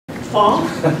fall.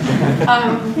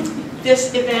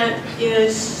 This event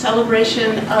is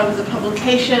celebration of the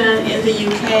publication in the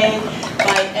UK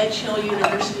by Edge Hill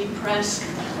University Press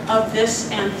of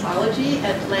this anthology,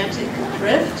 Atlantic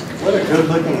Drift. What a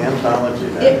good-looking anthology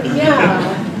that is.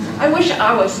 Yeah, I wish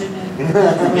I was in it.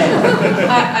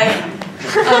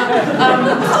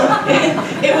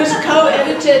 It was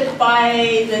co-edited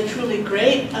by the truly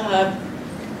great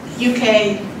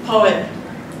UK poet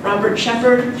Robert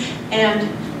Shepherd and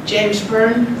James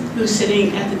Byrne, who's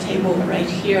sitting at the table right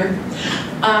here.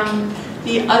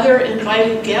 The other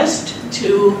invited guest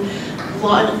to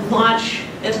launch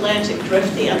Atlantic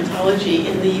Drift, the anthology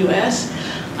in the US,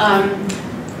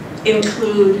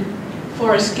 include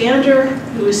Forrest Gander,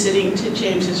 who is sitting to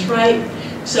James's right,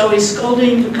 Zoë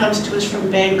Skoulding, who comes to us from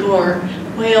Bangor,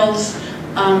 Wales,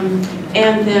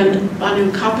 and then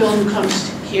Bhanu Kapil, who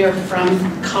comes here from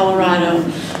Colorado.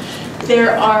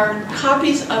 There are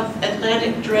copies of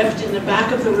Atlantic Drift in the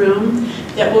back of the room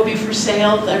that will be for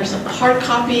sale. There's a hard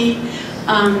copy,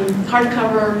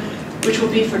 hardcover, which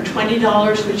will be for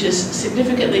 $20, which is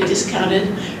significantly discounted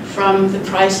from the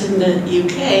price in the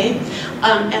UK.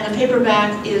 And the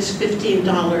paperback is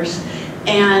 $15.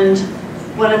 And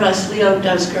one of us, Leo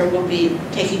Dunsker, will be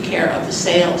taking care of the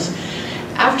sales.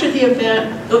 After the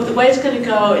event, the way it's going to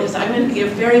go is I'm going to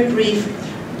give very brief,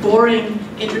 boring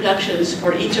introductions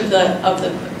for each of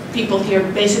the people here,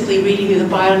 basically reading you the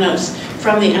bio notes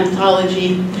from the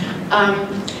anthology.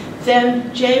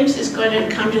 Then James is going to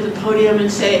come to the podium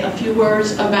and say a few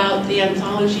words about the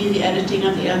anthology, the editing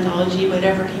of the anthology,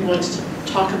 whatever he wants to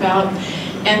talk about,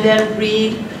 and then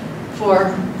read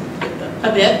for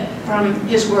a bit from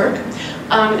his work.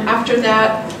 After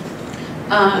that,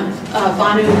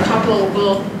 Bhanu Kapil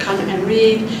will come and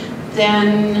read,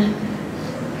 then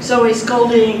Zoë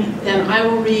Skoulding, then I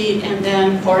will read, and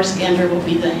then Forrest Gander will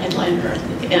be the headliner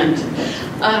at the end.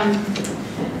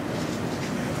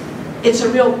 It's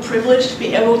a real privilege to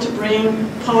be able to bring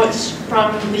poets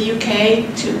from the UK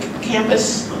to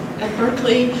campus at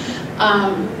Berkeley.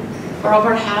 Bob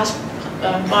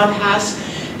Haas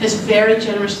has very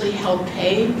generously helped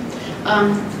pay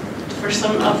for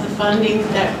some of the funding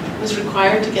that was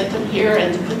required to get them here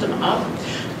and to put them up.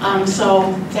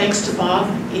 So thanks to Bob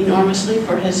enormously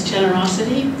for his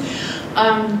generosity.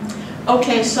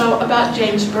 Okay, so about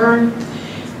James Byrne.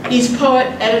 He's poet,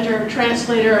 editor,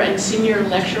 translator, and senior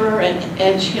lecturer at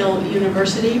Edge Hill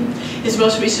University. His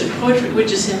most recent poetry,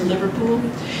 which is in Liverpool,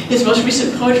 his most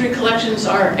recent poetry collections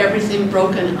are Everything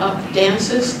Broken Up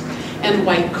Dances and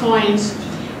White Coins.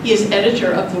 He is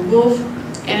editor of The Wolf,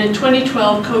 and in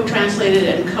 2012 co-translated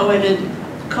and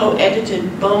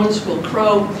co-edited Bones Will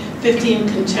Crow, 15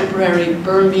 contemporary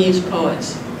Burmese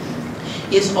poets.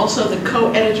 He is also the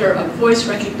co-editor of Voice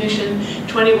Recognition,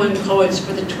 21 Poets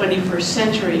for the 21st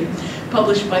Century,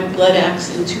 published by Blood Axe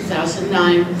in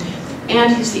 2009,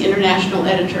 and he's the international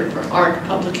editor for Art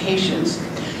Publications.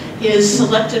 His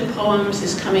selected poems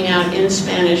is coming out in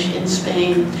Spanish in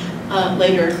Spain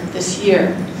later this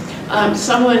year.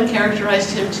 Someone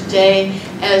characterized him today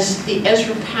as the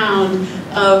Ezra Pound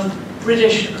of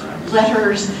British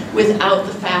letters without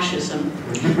the fascism.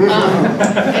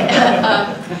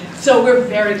 So we're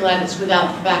very glad it's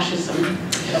without fascism.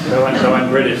 So I'm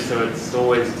British, so it's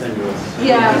always tenuous.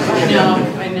 Yeah,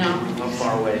 I know. Not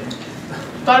far away.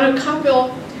 Bhanu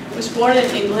Kapil was born in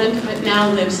England, but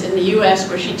now lives in the US,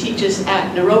 where she teaches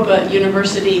at Naropa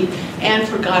University and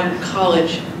for Goddard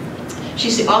College.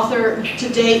 She's the author to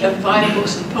date of 5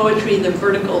 books of poetry: The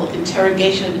Vertical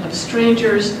Interrogation of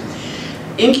Strangers,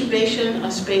 Incubation,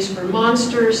 A Space for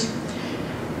Monsters,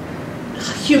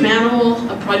 Humanimal,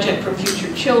 A Project for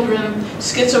Future Children,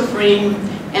 Schizophrene,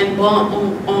 and Bon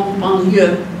en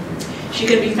Banlieue. She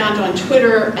can be found on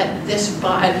Twitter at this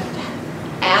Bhanu,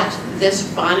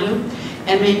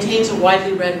 and maintains a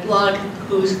widely read blog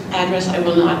whose address I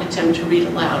will not attempt to read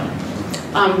aloud.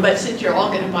 But since you're all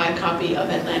going to buy a copy of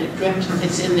Atlantic Drift,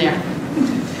 it's in there.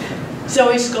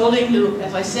 Zoë Skoulding, who,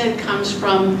 as I said, comes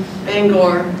from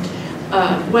Bangor,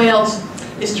 Wales,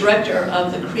 is director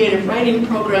of the creative writing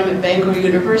program at Bangor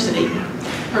University.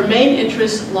 Her main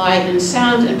interests lie in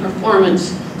sound and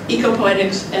performance,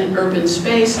 ecopoetics and urban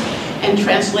space, and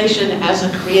translation as a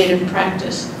creative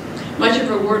practice. Much of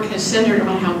her work has centered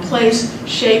on how place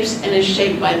shapes and is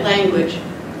shaped by language.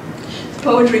 The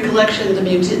poetry collection, the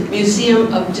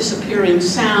Museum of Disappearing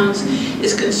Sounds,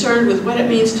 is concerned with what it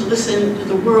means to listen to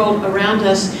the world around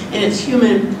us in its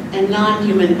human and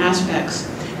non-human aspects,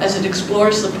 as it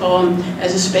explores the poem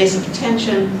as a space of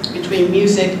tension between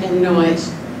music and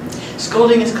noise.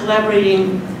 Skoulding is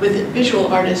collaborating with visual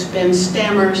artist Ben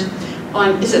Stammers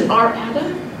on, is it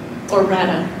R-Ada or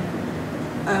Rada?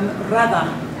 Rada.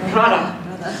 Rada.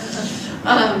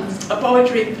 A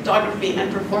poetry, photography,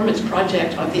 and performance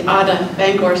project of the Ada,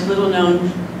 Bangor's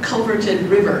little-known culverted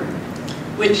river,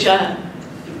 which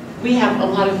we have a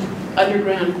lot of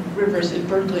underground rivers in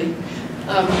Berkeley.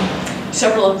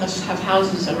 Several of us have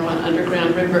houses that are on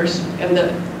underground rivers, and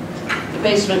the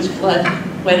basements flood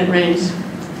when it rains,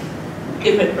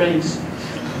 if it rains.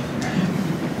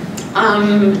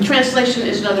 Translation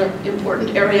is another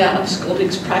important area of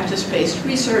Skoulding's practice-based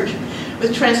research,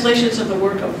 with translations of the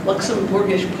work of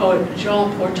Luxembourgish poet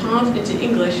Jean Portant into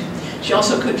English. She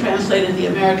also co-translated the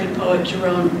American poet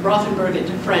Jerome Rothenberg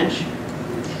into French.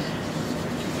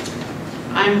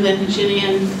 I'm Lynn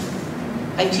Haginian.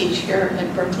 I teach here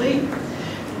at Berkeley.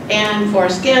 And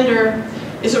Forrest Gander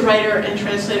is a writer and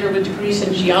translator with degrees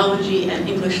in geology and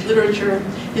English literature.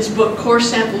 His book, Core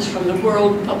Samples from the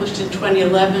World, published in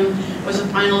 2011, was a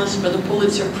finalist for the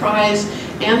Pulitzer Prize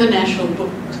and the National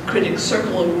Book Critics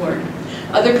Circle Award.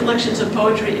 Other collections of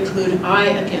poetry include Eye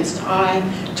Against Eye,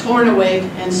 Torn Awake,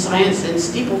 and Science and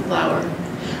Steepleflower.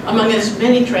 Among his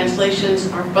many translations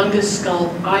are Fungus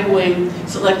Skull, Eye Wing,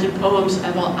 selected poems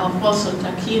of Alfonso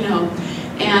Taquino,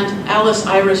 and Alice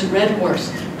Ira's Red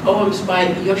Horse, poems by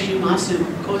Yoshimasu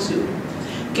Kozu.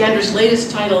 Gander's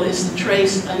latest title is The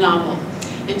Trace, a novel.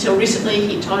 Until recently,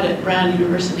 he taught at Brown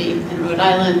University in Rhode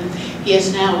Island. He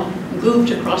has now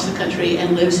moved across the country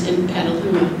and lives in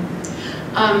Petaluma.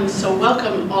 So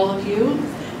welcome all of you.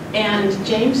 And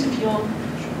James, if you'll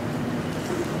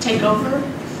take over.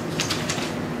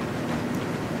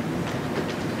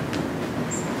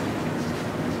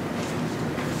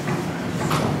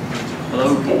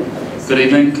 Hello, good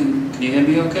evening. Can you hear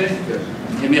me okay? Yes.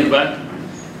 Can you hear me at the back?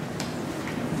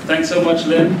 Thanks so much,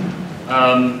 Lynn.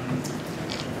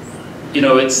 You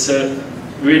know, it's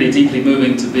really deeply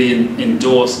moving to be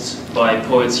endorsed by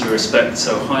poets you respect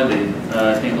so highly.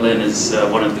 I think Lynn is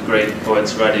one of the great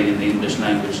poets writing in the English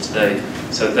language today.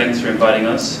 So thanks for inviting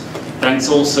us. Thanks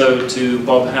also to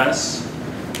Bob Hass,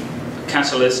 a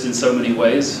catalyst in so many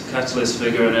ways, catalyst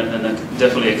figure and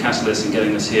definitely a catalyst in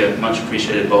getting us here. Much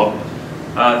appreciated, Bob.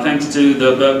 Thanks to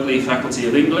the Berkeley Faculty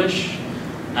of English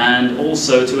and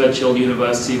also to Edge Hill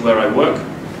University where I work.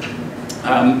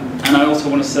 And I also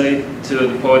want to say to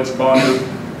the poets Bhanu,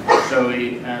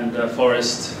 Zoë, and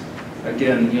Forrest,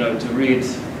 again, you know, to read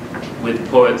with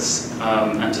poets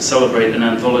and to celebrate an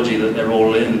anthology that they're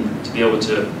all in, to be able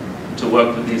to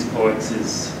work with these poets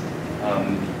is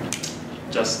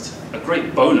just a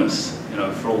great bonus, you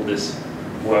know, for all this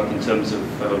work in terms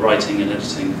of writing and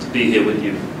editing. To be here with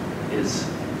you is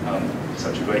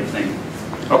such a great thing.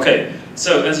 Okay,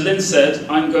 so as Lynn said,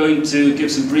 I'm going to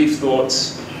give some brief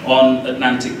thoughts on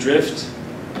Atlantic Drift.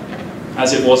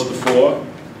 As it was before,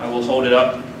 I will hold it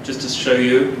up just to show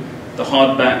you. The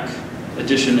hardback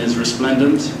edition is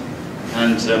resplendent,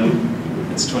 and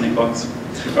it's 20 bucks.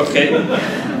 Okay,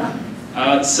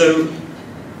 so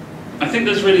I think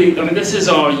there's really, I mean, this is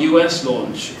our US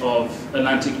launch of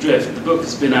Atlantic Drift. The book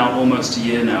has been out almost a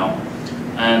year now,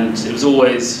 and it was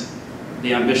always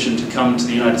the ambition to come to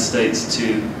the United States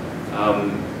to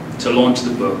launch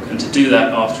the book, and to do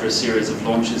that after a series of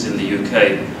launches in the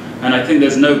UK. And I think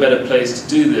there's no better place to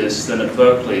do this than at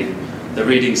Berkeley. The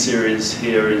reading series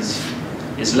here is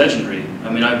legendary. I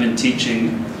mean, I've been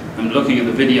teaching, I'm looking at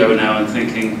the video now and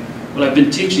thinking, well, I've been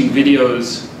teaching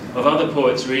videos of other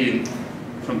poets reading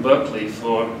from Berkeley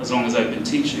for as long as I've been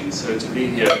teaching, so to be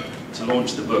here to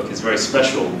launch the book is very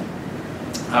special.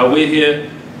 We're here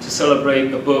to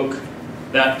celebrate a book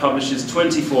that publishes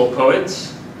 24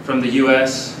 poets from the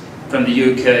US, from the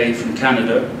UK, from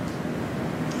Canada.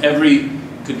 Every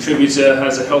contributor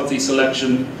has a healthy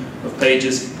selection of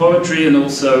pages for poetry and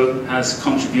also has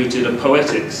contributed a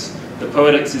poetics. The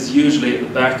poetics is usually at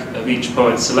the back of each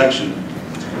poet's selection.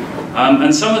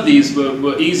 And some of these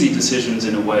were easy decisions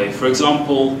in a way. For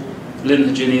example, Lynn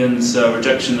Haginian's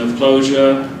Rejection of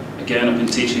Closure. Again, I've been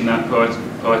teaching that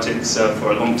poetics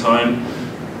for a long time.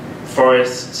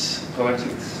 Forrest's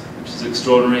Poetics, which is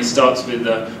extraordinary, starts with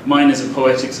mine is a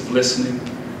poetics of listening,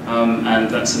 and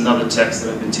that's another text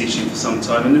that I've been teaching for some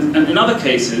time. And in other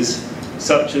cases,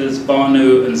 such as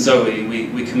Bhanu and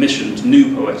Zoë, we commissioned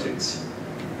new poetics,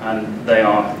 and they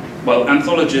are, well,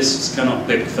 anthologists cannot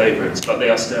pick favorites, but they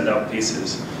are standout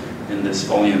pieces in this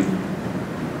volume.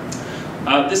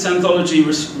 This anthology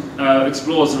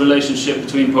explores the relationship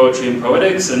between poetry and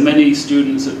poetics, and many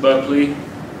students at Berkeley,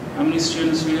 how many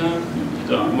students we have?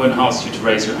 I won't ask you to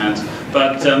raise your hands,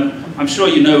 but I'm sure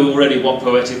you know already what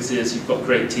poetics is. You've got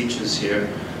great teachers here.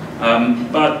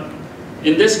 But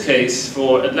in this case,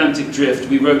 for Atlantic Drift,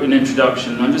 we wrote an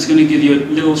introduction. I'm just going to give you a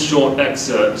little short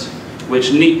excerpt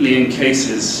which neatly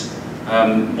encases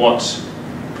what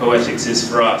poetics is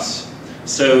for us.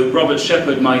 So Robert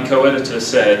Shepard, my co-editor,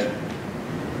 said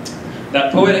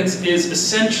that poetics is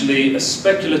essentially a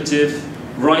speculative,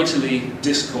 writerly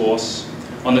discourse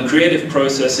on the creative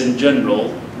process in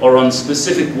general, or on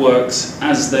specific works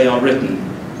as they are written.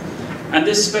 And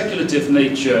this speculative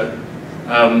nature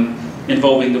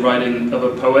involving the writing of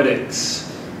a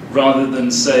poetics, rather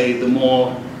than, say, the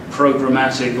more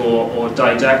programmatic or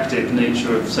didactic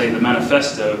nature of, say, the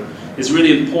manifesto, is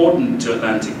really important to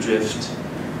Atlantic Drift.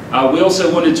 We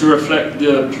also wanted to reflect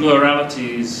the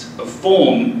pluralities of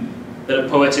form that a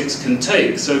poetics can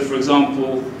take. So, for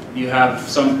example, you have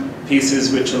some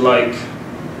pieces which are like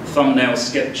thumbnail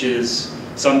sketches,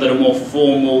 some that are more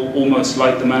formal, almost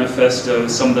like the manifesto,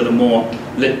 some that are more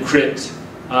lit crit.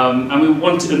 And we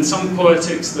wanted, and some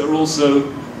poetics that are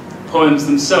also poems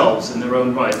themselves in their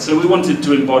own right. So we wanted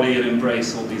to embody and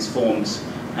embrace all these forms,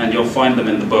 and you'll find them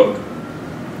in the book.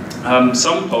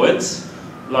 Some poets,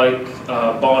 like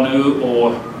Bhanu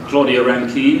or Claudia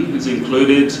Rankine, who's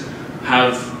included,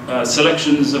 have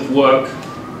selections of work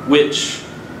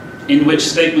in which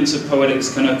statements of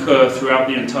poetics can occur throughout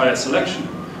the entire selection.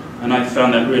 And I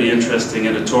found that really interesting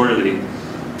editorially.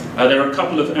 There are a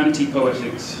couple of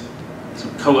anti-poetics, to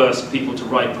coerce people to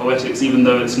write poetics, even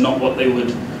though it's not what they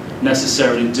would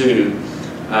necessarily do.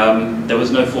 There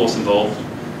was no force involved.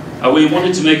 We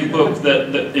wanted to make a book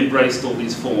that embraced all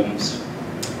these forms.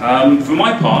 For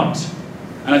my part,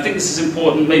 and I think this is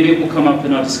important, maybe it will come up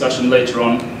in our discussion later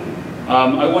on,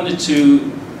 I wanted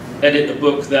to edit a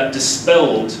book that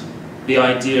dispelled the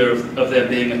idea of there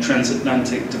being a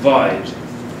transatlantic divide,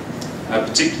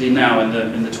 particularly now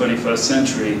in the 21st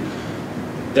century.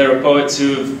 There are poets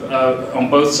who have, on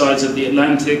both sides of the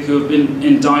Atlantic, who have been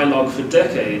in dialogue for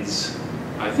decades.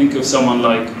 I think of someone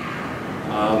like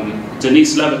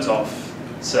Denise Levertov,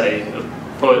 say,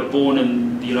 a poet born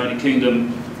in the United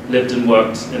Kingdom, lived and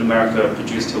worked in America,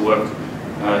 produced her work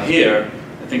here.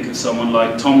 I think of someone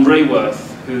like Tom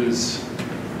Rayworth, who's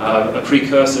a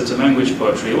precursor to language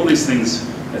poetry. All these things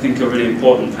I think are really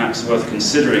important, perhaps worth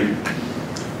considering.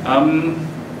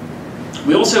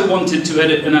 We also wanted to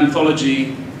edit an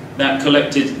anthology that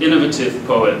collected innovative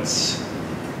poets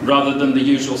rather than the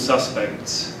usual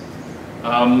suspects.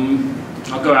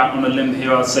 I'll go out on a limb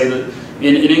here. I'll say that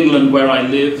in England, where I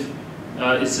live,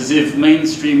 it's as if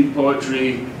mainstream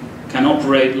poetry can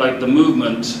operate like the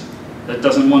movement that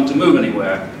doesn't want to move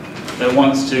anywhere, that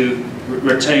wants to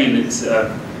retain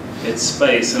its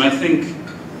space. And I think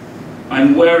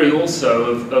I'm wary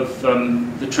also of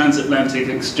the transatlantic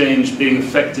exchange being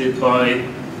affected by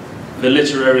the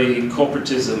literary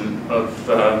corporatism of,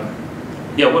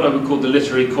 what I would call the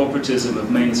literary corporatism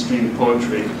of mainstream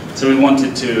poetry. So we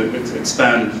wanted to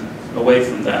expand away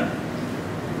from that.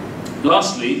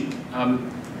 Lastly,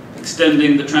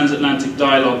 extending the transatlantic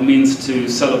dialogue means to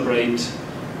celebrate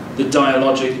the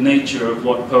dialogic nature of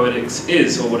what poetics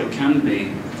is, or what it can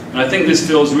be. And I think this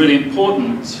feels really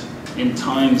important in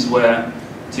times where,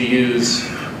 to use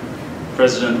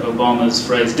President Obama's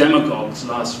phrase, demagogues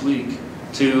last week,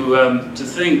 to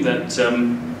think that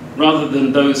rather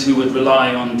than those who would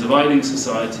rely on dividing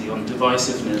society, on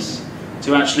divisiveness,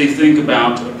 to actually think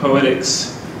about a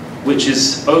poetics which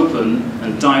is open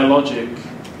and dialogic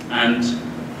and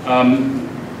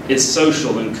is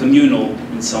social and communal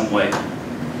in some way.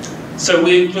 So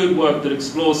we include work that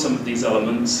explores some of these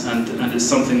elements, and is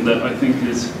something that I think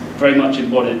is very much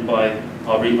embodied by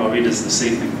our readers this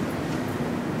evening.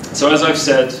 So as I've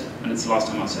said, and it's the last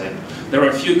time I'll say it, there are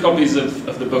a few copies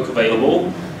of the book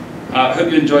available. I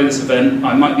hope you enjoy this event.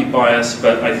 I might be biased,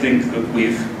 but I think that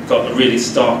we've got a really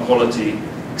star quality,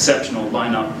 exceptional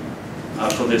lineup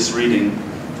for this reading,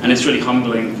 and it's really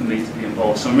humbling for me to be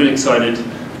involved. So I'm really excited.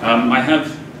 I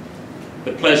have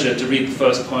the pleasure to read the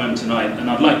first poem tonight, and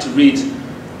I'd like to read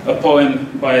a poem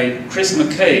by Chris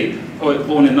McCabe, poet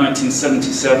born in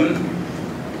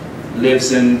 1977,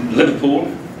 lives in Liverpool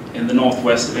in the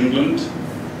northwest of England.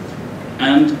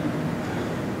 And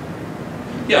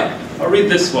yeah, I'll read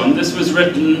this one. This was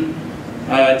written,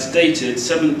 it's dated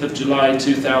 7th of July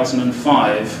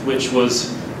 2005, which was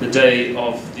the day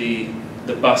of the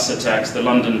bus attacks, the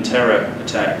London terror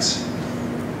attacks.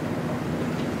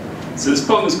 So this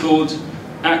poem is called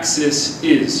Axis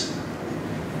Is.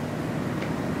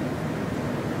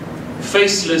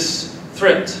 Faceless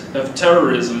threat of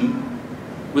terrorism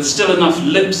with still enough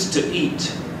lips to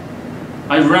eat.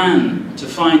 I ran to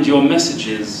find your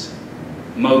messages,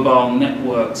 mobile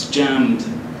networks jammed.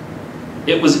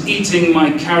 It was eating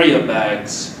my carrier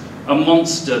bags, a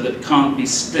monster that can't be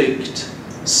staked,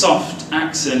 soft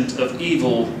accent of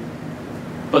evil,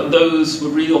 but those were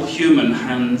real human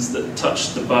hands that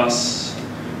touched the bus,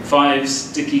 5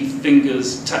 sticky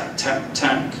fingers, tack, tack,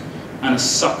 tack, and a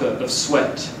sucker of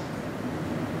sweat.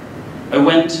 I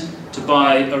went to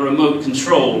buy a remote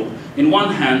control. In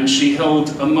one hand, she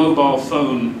held a mobile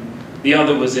phone. The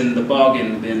other was in the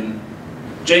bargain bin.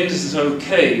 James is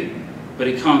okay, but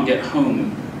he can't get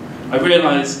home. I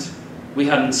realized we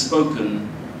hadn't spoken.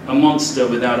 A monster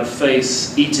without a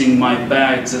face, eating my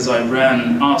bags as I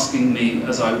ran, asking me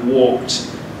as I walked,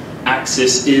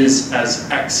 Axis is as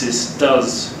Axis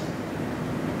does.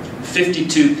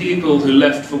 52 people who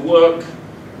left for work,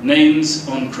 names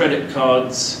on credit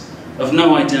cards, of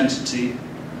no identity.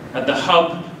 At the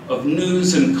hub of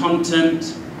news and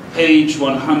content, page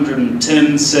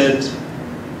 110 said,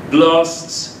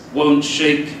 blasts won't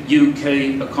shake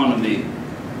UK economy.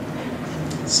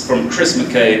 It's from Chris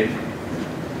McCabe.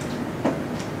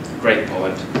 Great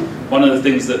poet. One of the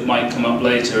things that might come up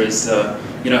later is,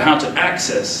 how to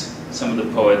access some of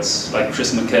the poets like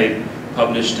Chris McCabe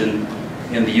published in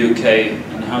the UK,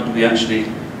 and how do we actually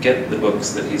get the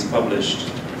books that he's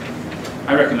published.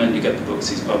 I recommend you get the books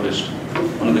he's published.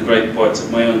 One of the great poets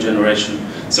of my own generation.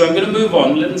 So I'm going to move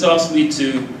on. Lynn's asked me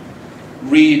to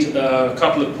read a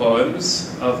couple of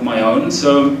poems of my own.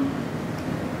 So,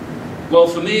 well,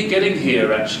 for me, getting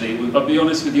here, actually, I'll be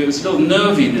honest with you, it was a little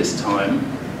nervy this time.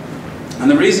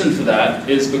 And the reason for that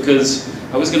is because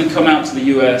I was going to come out to the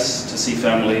US to see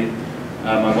family.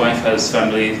 My wife has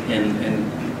family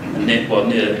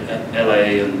near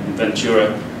LA and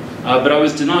Ventura. But I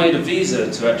was denied a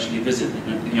visa to actually visit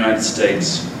the United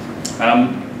States.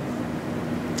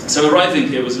 So arriving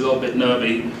here was a little bit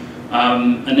nervy.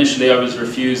 Initially I was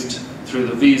refused through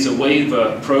the visa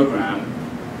waiver program,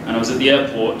 and I was at the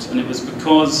airport, and it was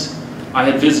because I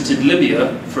had visited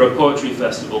Libya for a poetry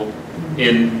festival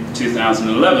in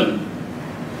 2011.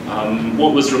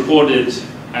 What was reported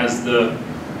as the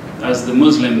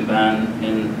Muslim ban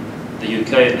in the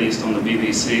UK, at least on the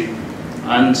BBC.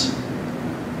 And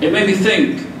it made me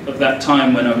think of that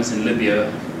time when I was in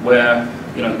Libya, where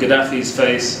Gaddafi's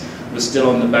face was still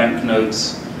on the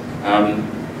banknotes,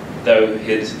 though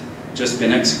he'd just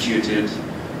been executed.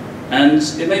 And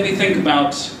it made me think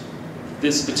about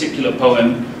this particular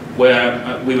poem,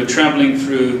 where we were traveling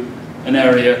through an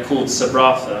area called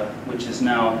Sabratha, which is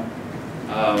now,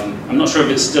 I'm not sure if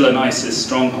it's still an ISIS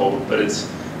stronghold, but it's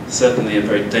certainly a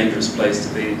very dangerous place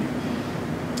to be.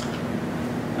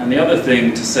 And the other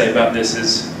thing to say about this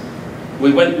is,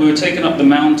 we were taken up the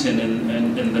mountain in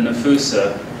the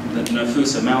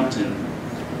Nafusa mountain,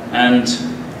 and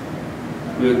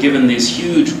we were given these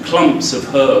huge clumps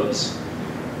of herbs,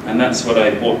 and that's what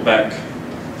I brought back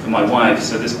for my wife,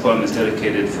 so this poem is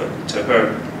dedicated to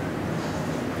her.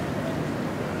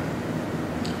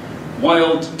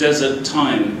 Wild desert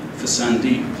time for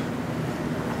Sandeep.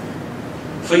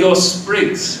 For your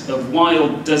sprigs of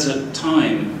wild desert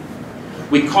time,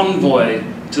 we convoy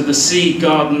to the sea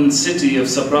garden city of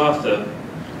Sabratha,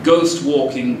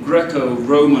 ghost-walking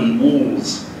Greco-Roman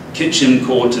walls, kitchen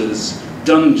quarters,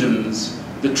 dungeons,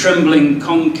 the trembling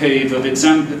concave of its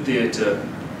amphitheatre,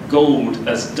 gold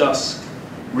as dusk,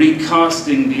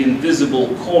 recasting the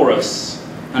invisible chorus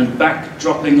and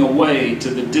backdropping away to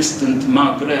the distant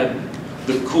Maghreb,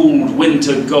 the cooled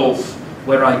winter gulf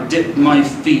where I dip my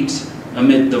feet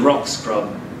amid the rock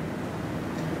scrub.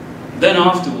 Then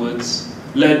afterwards,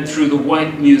 led through the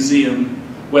White Museum,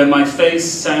 where my face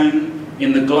sang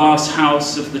in the glass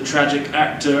house of the tragic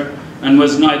actor and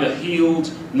was neither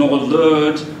healed nor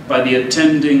lured by the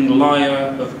attending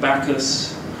lyre of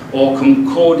Bacchus or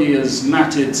Concordia's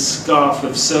matted scarf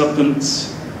of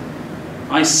serpents.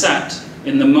 I sat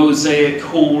in the mosaic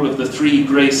hall of the Three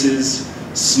Graces,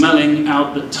 smelling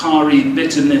out the tarry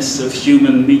bitterness of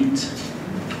human meat.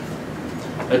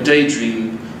 A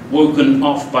daydream woken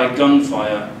off by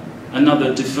gunfire,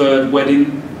 another deferred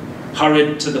wedding,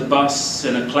 hurried to the bus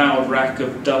in a cloud rack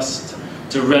of dust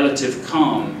to relative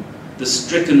calm, the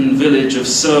stricken village of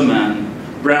Surman,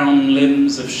 brown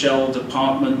limbs of shelled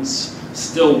apartments,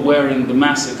 still wearing the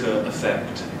massacre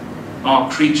effect, our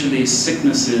creaturely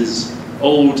sicknesses,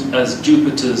 old as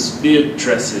Jupiter's beard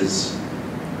tresses.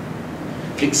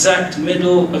 Exact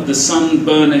middle of the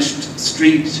sun-burnished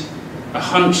street, a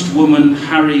hunched woman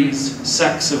harries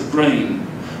sacks of grain.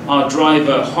 Our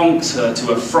driver honks her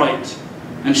to a fright,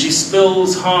 and she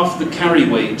spills half the carry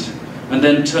weight and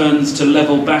then turns to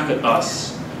level back at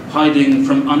us, hiding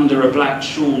from under a black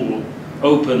shawl,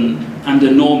 open and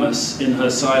enormous in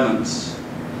her silence.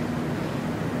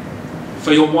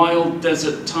 For your wild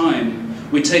desert time,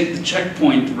 we take the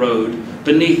checkpoint road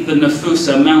beneath the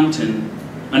Nafusa mountain,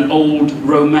 an old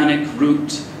Romanic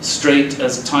route straight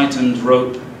as tightened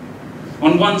rope.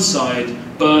 On one side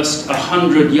burst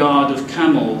 100 yards of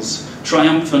camels,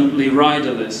 triumphantly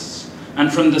riderless,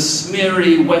 and from the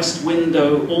smeary west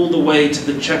window all the way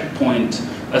to the checkpoint,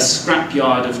 a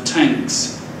scrapyard of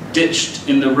tanks ditched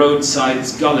in the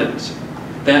roadside's gullet,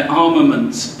 their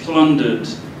armaments plundered,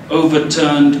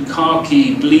 overturned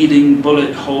khaki bleeding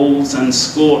bullet holes and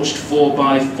scorched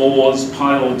 4x4s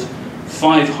piled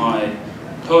 5 high,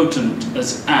 potent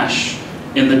as ash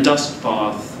in the dust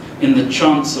bath, in the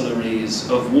chancelleries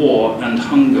of war and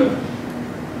hunger.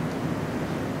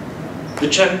 The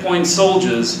checkpoint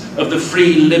soldiers of the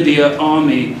Free Libya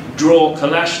Army draw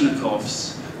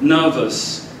Kalashnikovs,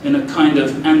 nervous in a kind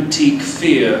of antique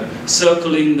fear,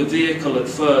 circling the vehicle at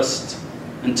first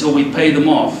until we pay them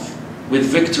off with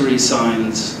victory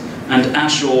signs and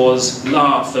Ashur's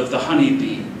laugh of the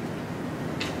honeybee.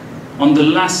 On the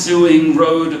lassoing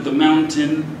road of the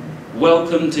mountain,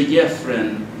 welcome to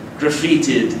Yefren,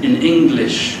 graffitied in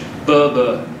English,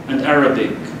 Berber, and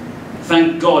Arabic.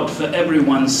 Thank God for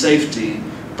everyone's safety.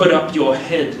 Put up your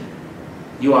head.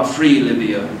 You are free,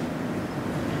 Libya.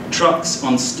 Trucks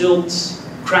on stilts,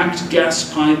 cracked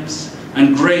gas pipes,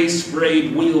 and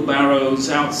grey-sprayed wheelbarrows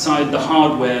outside the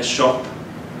hardware shop,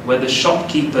 where the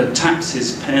shopkeeper taps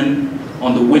his pen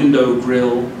on the window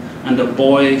grill and a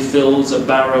boy fills a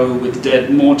barrow with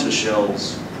dead mortar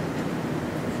shells.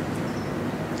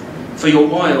 For your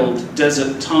wild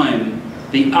desert time,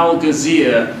 the Al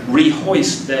Ghazir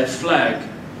rehoist their flag,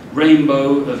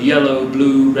 rainbow of yellow,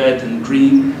 blue, red, and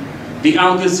green. The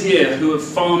Al Ghazir who have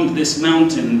farmed this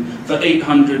mountain for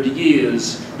 800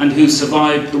 years and who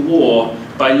survived the war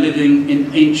by living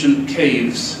in ancient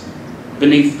caves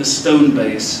beneath the stone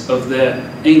base of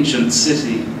their ancient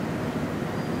city.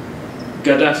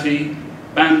 Gaddafi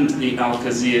banned the Al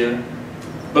Ghazir,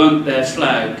 burnt their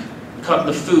flag, cut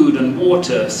the food and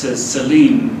water, says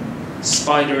Salim,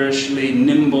 spiderishly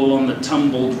nimble on the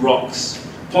tumbled rocks,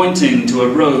 pointing to a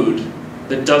road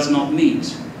that does not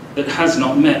meet, that has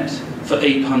not met for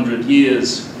 800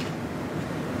 years.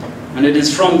 And it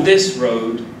is from this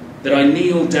road that I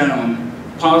kneel down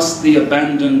past the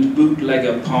abandoned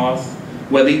bootlegger path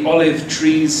where the olive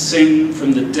trees sing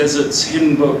from the desert's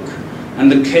hymn book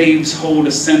and the caves hold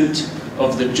a scent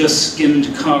of the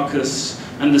just-skinned carcass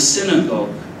and the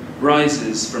synagogue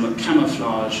rises from a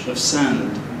camouflage of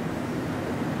sand.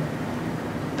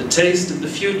 The taste of the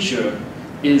future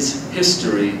is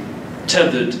history,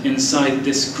 tethered inside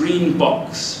this green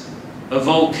box, a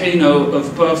volcano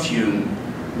of perfume,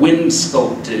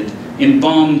 wind-sculpted,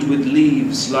 embalmed with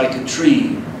leaves like a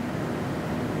tree.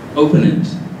 Open it.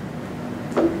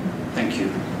 Thank you.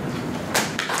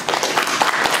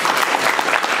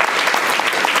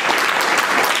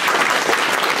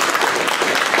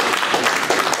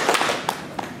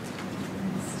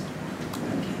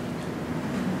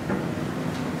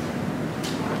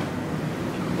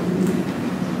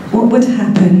 What would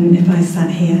happen if I sat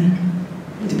here?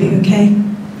 Would it be okay?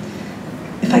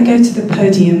 If I go to the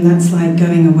podium, that's like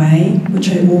going away, which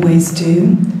I always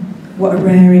do. What a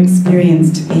rare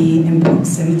experience to be in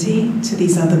proximity to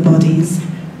these other bodies.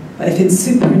 But if it's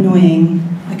super annoying,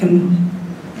 I can...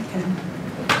 Okay.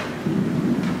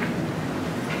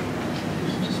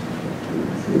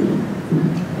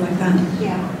 Like that?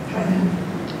 Yeah, try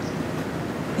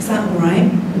that. Is that all right?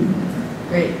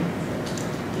 Great.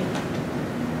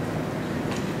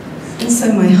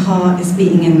 Also, my heart is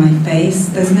beating in my face.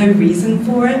 There's no reason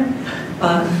for it,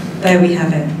 but there we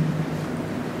have it.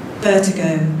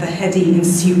 Vertigo, the heady,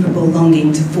 insuperable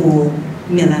longing to fall,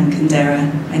 Milan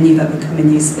Kundera. I knew that would come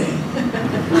in useful.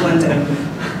 Wonder.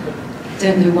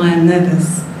 Don't know why I'm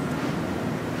nervous.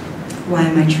 Why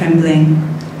am I trembling?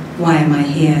 Why am I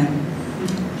here?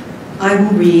 I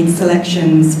will read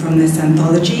selections from this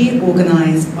anthology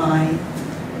organized by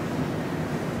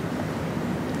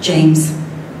James.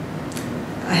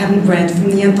 I haven't read from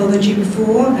the anthology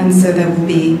before, and so there will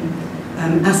be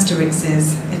asterisks,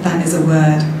 if that is a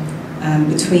word,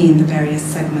 between the various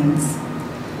segments.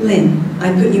 Lynn,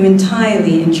 I put you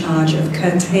entirely in charge of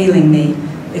curtailing me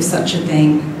if such a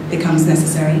thing becomes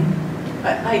necessary.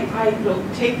 I will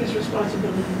take this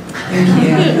responsibility. Thank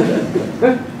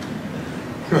you.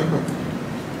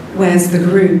 Where's the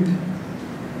group?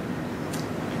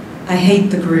 I hate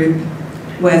the group.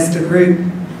 Where's the group?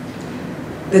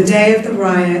 The day of the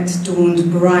riot dawned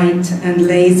bright and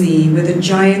lazy with a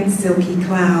giant silky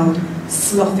cloud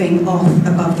sloughing off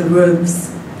above the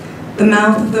roofs. The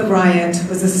mouth of the riot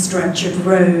was a stretch of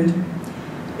road.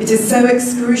 It is so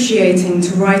excruciating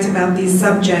to write about these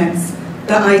subjects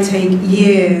that I take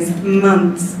years,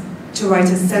 months, to write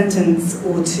a sentence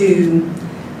or two.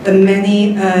 The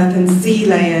many earth and sea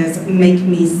layers make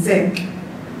me sick.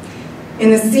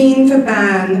 In a scene for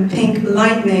Ban, pink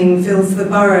lightning fills the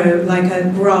burrow like a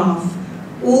graph.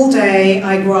 All day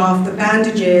I graph the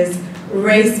bandages,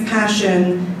 race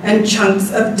passion, and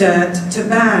chunks of dirt to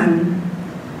Ban.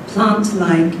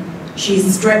 Plant-like,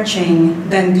 she's stretching,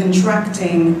 then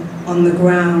contracting on the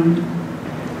ground.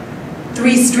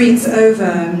 3 streets over,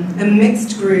 a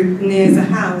mixed group nears a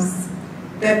house.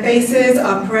 Their faces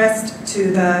are pressed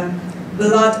to the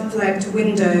blood-flecked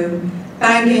window,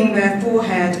 banging their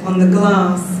forehead on the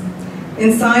glass.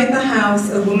 Inside the house,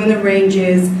 a woman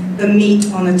arranges the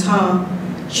meat on a tarp.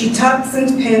 She tucks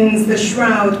and pins the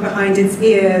shroud behind its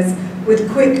ears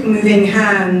with quick-moving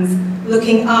hands,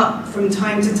 looking up from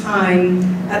time to time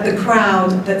at the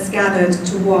crowd that's gathered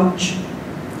to watch.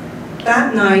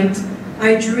 That night,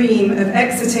 I dream of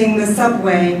exiting the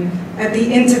subway at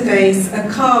the interface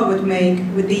a car would make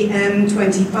with the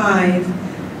M25.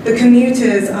 The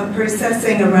commuters are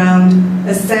processing around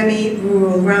a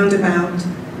semi-rural roundabout.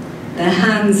 Their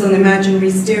hands on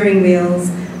imaginary steering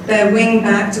wheels, their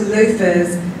wing-backed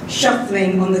loafers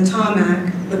shuffling on the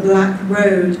tarmac, the black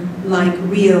road like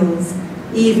wheels,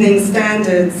 evening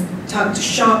standards tucked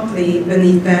sharply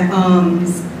beneath their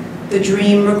arms. The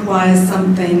dream requires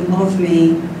something of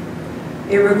me.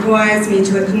 It requires me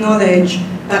to acknowledge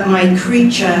that my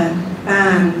creature,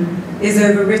 Ban, is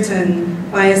overwritten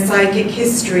by a psychic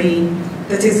history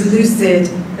that is lucid,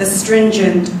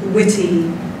 astringent, witty,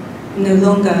 no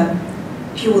longer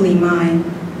purely mine.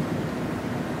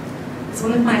 Is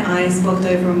one of my eyes fogged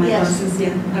over on my glasses?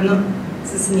 Yeah, I'm not,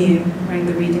 this is new, wearing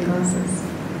the reader glasses.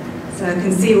 So I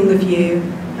can see all of you.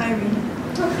 Hi, Rita.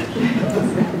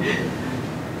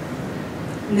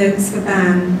 Notes for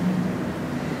Ban.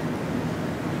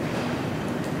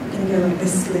 I'm going to go like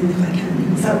this, Lynn, if I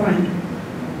can. Is that all right?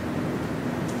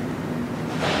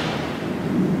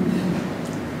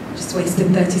 Just wasted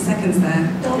 30 seconds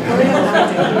there. Don't worry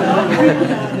about it. Don't worry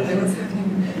about I don't know what's happening.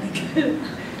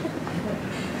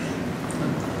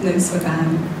 Notes for Ban.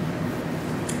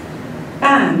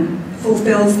 Ban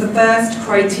fulfills the first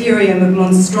criterion of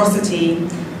monstrosity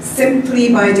simply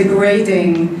by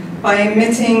degrading, by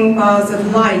emitting bars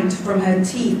of light from her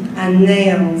teeth and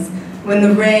nails when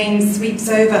the rain sweeps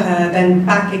over her, then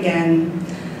back again.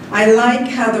 I like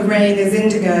how the rain is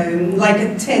indigo, like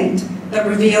a tint that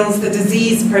reveals the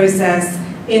disease process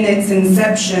in its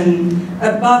inception.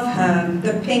 Above her,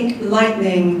 the pink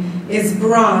lightning is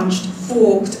branched,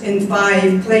 forked in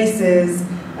 5 places.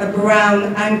 A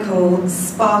brown ankle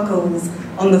sparkles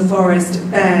on the forest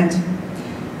bed.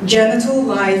 Genital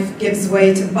life gives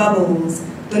way to bubbles,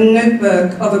 the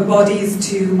notebook of a body's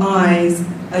 2 eyes.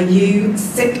 Are you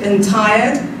sick and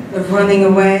tired of running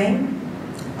away?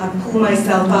 I pull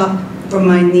myself up from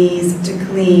my knees to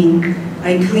clean.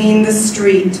 I clean the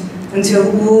street until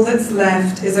all that's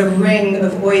left is a ring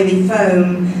of oily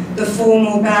foam, the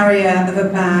formal barrier of a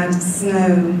bad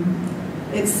snow.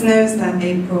 It snows that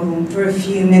April for a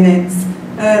few minutes,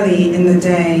 early in the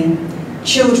day.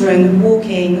 Children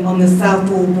walking on the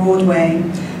Southall Broadway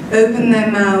open their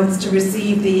mouths to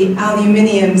receive the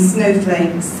aluminium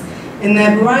snowflakes. In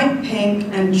their bright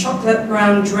pink and chocolate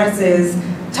brown dresses,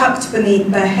 tucked beneath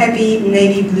their heavy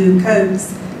navy blue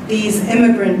coats, these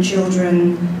immigrant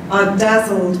children are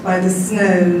dazzled by the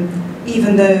snow,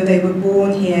 even though they were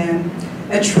born here.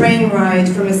 A train ride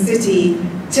from a city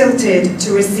tilted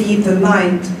to receive the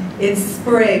light, its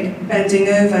sprig bending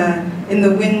over in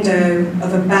the window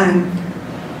of a bank.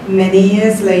 Many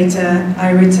years later,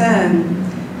 I return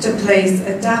to place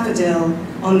a daffodil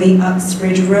on the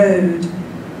Uxbridge Road.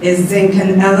 Is zinc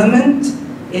an element?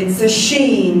 It's a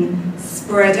sheen.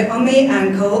 Spread it on the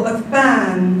ankle of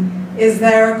Ban. Is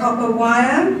there a copper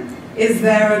wire? Is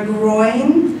there a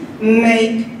groin?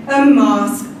 Make a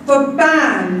mask for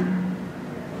Ban.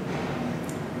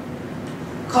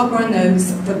 Copper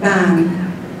notes for Ban.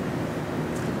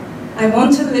 I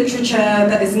want a literature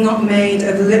that is not made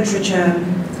of literature.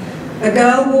 A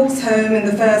girl walks home in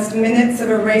the first minutes of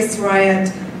a race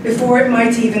riot before it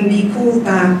might even be called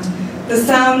that. The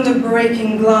sound of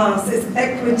breaking glass is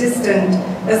equidistant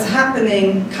as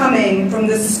happening, coming from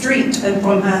the street and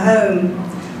from her home.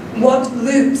 What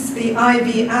loops the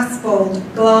ivy asphalt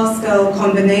glass girl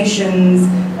combinations,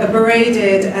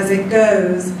 abraded as it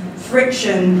goes,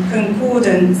 friction,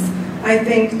 concordance. I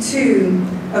think too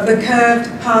of the curved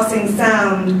passing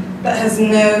sound that has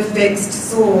no fixed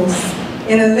source.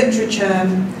 In a literature,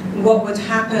 what would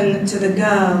happen to the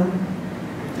girl?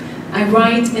 I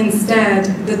write instead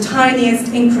the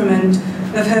tiniest increment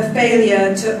of her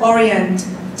failure to orient,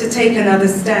 to take another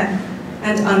step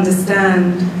and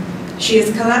understand. She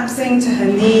is collapsing to her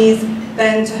knees,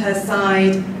 then to her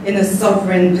side in a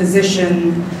sovereign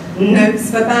position. Notes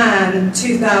for Ban,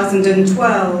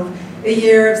 2012, a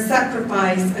year of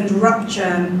sacrifice and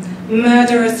rupture,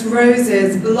 murderous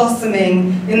roses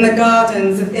blossoming in the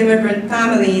gardens of immigrant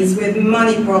families with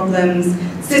money problems,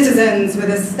 citizens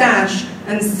with a stash,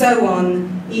 and so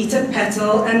on. Eat a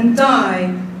petal and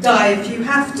die. Die if you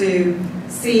have to.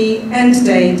 See End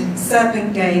Date,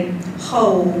 Serpent Gate,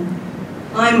 Hole.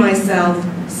 I myself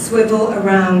swivel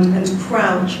around and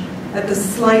crouch at the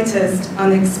slightest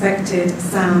unexpected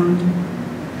sound.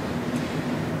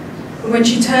 When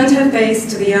she turned her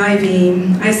face to the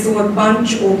ivy, I saw a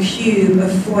bunch or cube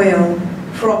of foil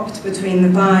propped between the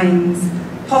vines.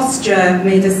 Posture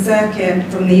made a circuit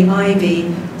from the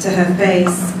ivy to her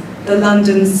face. The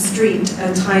London street,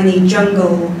 a tiny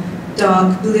jungle,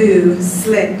 dark blue,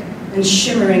 slick and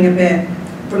shimmering a bit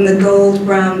from the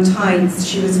gold-brown tights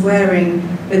she was wearing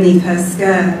beneath her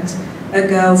skirt. A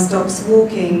girl stops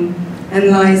walking and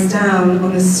lies down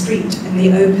on the street in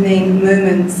the opening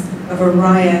moments of a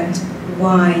riot.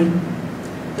 Why?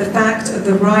 The fact of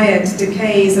the riot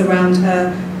decays around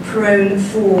her prone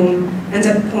form, and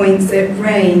at points it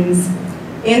rains.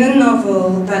 In a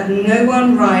novel that no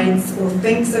one writes or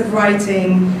thinks of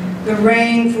writing, the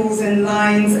rain falls in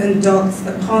lines and dots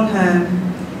upon her.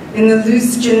 In the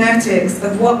loose genetics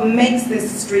of what makes this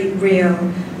street real,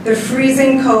 the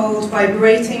freezing cold,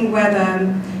 vibrating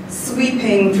weather,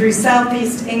 sweeping through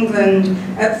southeast England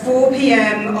at 4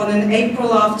 p.m. on an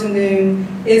April afternoon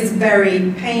is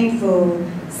very painful.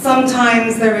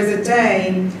 Sometimes there is a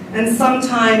day, and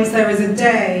sometimes there is a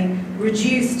day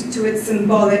reduced to its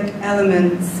symbolic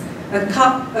elements. A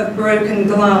cup of broken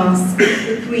glass,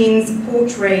 the Queen's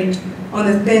portrait on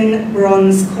a thin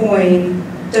bronze coin,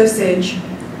 dosage,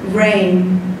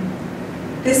 rain.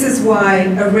 This is why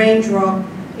a raindrop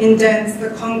indents the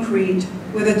concrete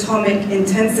with atomic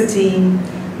intensity.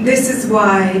 This is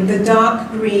why the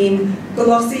dark green,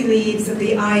 glossy leaves of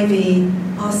the ivy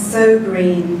are so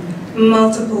green,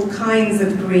 multiple kinds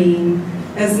of green,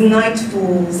 as night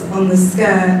falls on the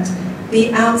skirt,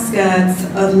 the outskirts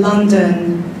of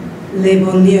London, les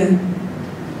banlieues.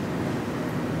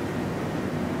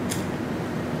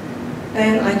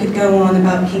 Then I could go on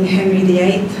about King Henry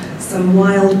VIII, some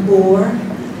wild boar,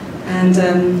 and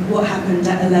what happened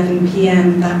at 11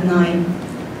 p.m. that night.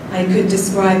 I could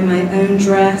describe my own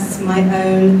dress, my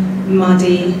own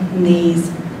muddy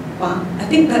knees, but I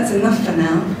think that's enough for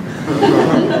now.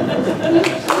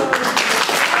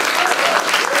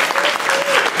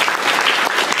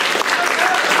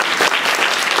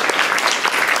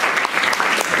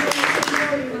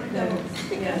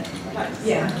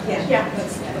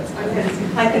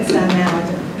 I can stand now.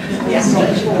 Yes,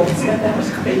 that was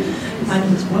great.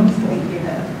 And it's wonderful.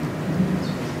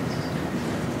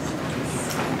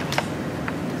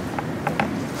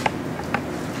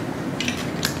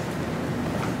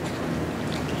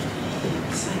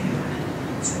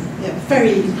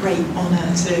 Very great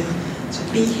honour to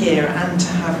be here and to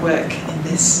have work in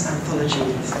this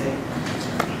anthology. So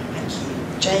thank you,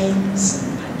 James,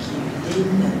 and thank you,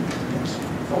 Lynn, and thank you,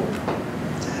 Paul.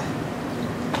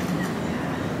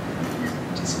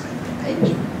 Just find my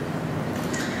page.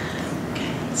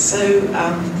 Okay, so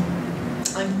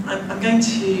I'm going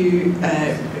to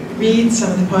read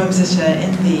some of the poems that are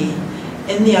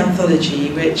in the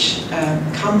anthology, which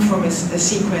come from a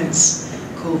sequence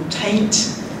called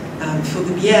Taint for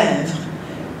the Bièvre,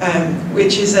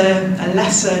 which is a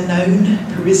lesser-known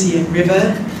Parisian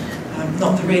river,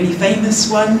 not the really famous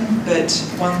one, but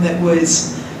one that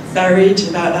was buried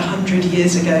about 100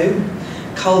 years ago,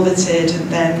 culverted and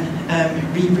then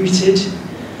rerouted.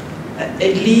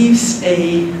 It leaves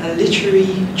a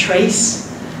literary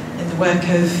trace in the work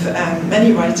of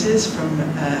many writers, from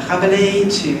Rabelais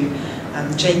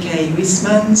to J.K.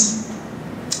 Huysmans,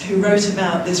 who wrote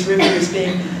about this river as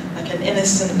being like an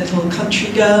innocent little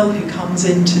country girl who comes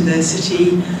into the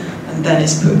city and then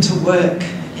is put to work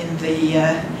in the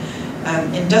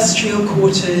industrial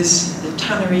quarters, the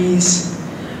tanneries,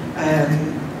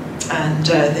 and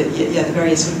the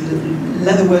various sort of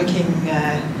leatherworking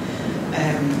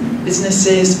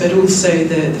businesses, but also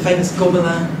the famous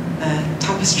Gobelin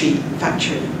tapestry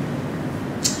factory.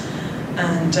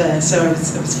 And so I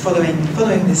was following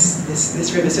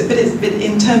this river. So, but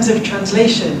in terms of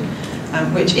translation,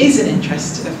 which is an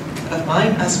interest of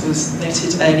mine, as was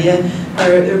noted earlier,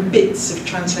 there are bits of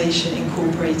translation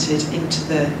incorporated into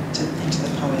the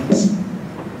poems.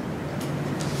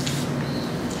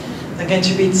 I'm going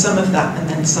to read some of that and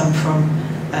then some from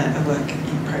a work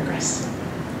in progress.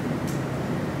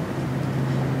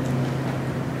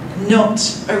 Not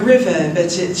a river,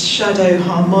 but its shadow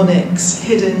harmonics,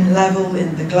 hidden level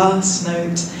in the glass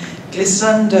note,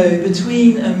 glissando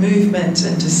between a movement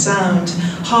and a sound,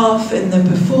 half in the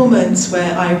performance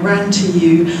where I ran to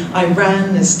you, I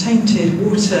ran as tainted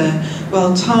water,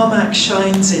 while tarmac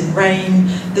shines in rain,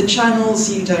 the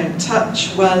channels you don't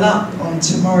touch well up on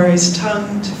tomorrow's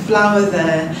tongue to flower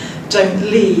there, don't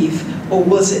leave, or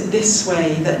was it this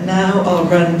way that now I'll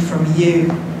run from you?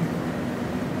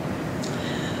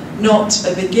 Not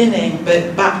a beginning,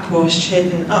 but backwash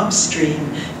hidden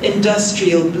upstream,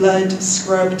 industrial blood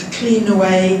scrubbed clean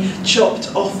away,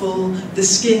 chopped offal, the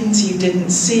skins you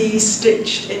didn't see,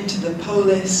 stitched into the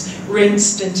polis,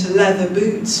 rinsed into leather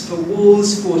boots for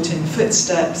wars fought in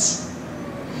footsteps.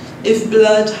 If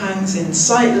blood hangs in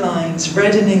sight lines,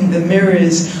 reddening the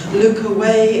mirrors, look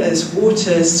away as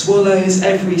water swallows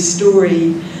every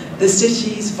story, the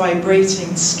city's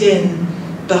vibrating skin,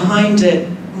 behind it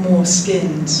more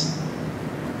skins.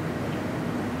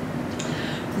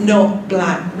 Not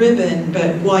black ribbon,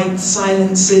 but white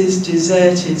silences,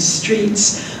 deserted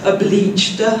streets, a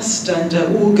bleached dust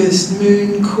under August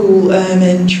moon, cool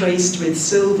ermine traced with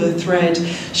silver thread,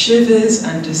 shivers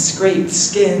under scraped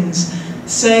skins,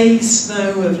 say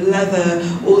snow of leather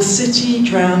or city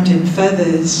drowned in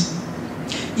feathers.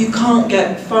 You can't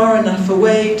get far enough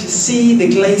away to see the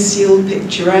glacial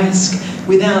picturesque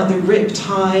without the ripped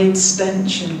hide,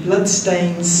 stench and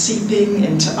bloodstains seeping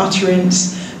into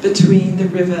utterance between the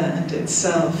river and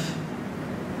itself.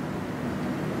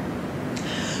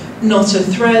 Not a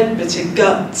thread, but a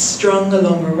gut strung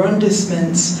along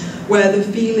arrondissements, where the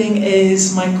feeling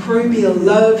is microbial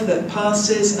love that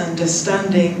passes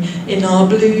understanding in our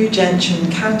blue gentian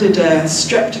candida,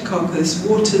 streptococcus,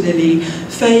 water lily,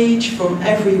 phage from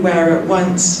everywhere at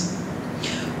once.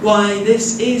 Why,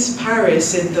 this is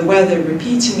Paris in the weather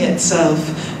repeating itself,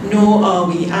 nor are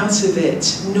we out of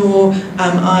it, nor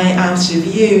am I out of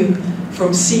you,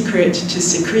 from secret to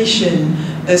secretion,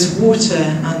 as water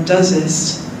undoes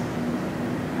us.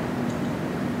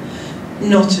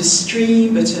 Not a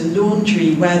stream, but a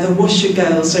laundry where the washer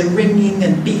girls are ringing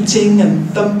and beating and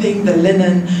thumping the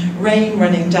linen, rain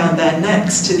running down their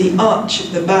necks to the arch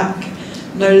of the back,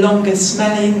 no longer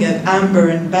smelling of amber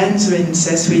and benzoin,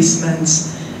 says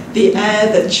Huysmans. The air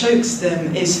that chokes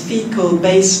them is fecal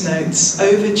bass notes,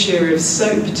 overture of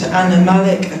soap to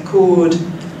animalic accord,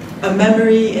 a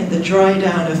memory in the dry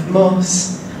down of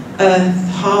moss, earth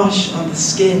harsh on the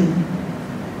skin.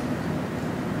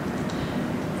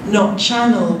 Not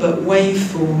channel, but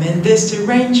waveform, in this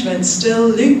arrangement still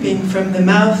looping from the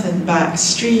mouth and back,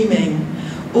 streaming,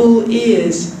 all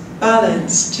ears,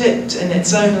 balanced, tipped in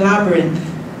its own labyrinth.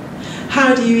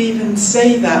 How do you even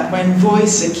say that when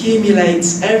voice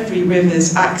accumulates every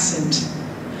river's accent?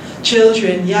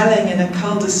 Children yelling in a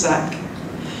cul-de-sac.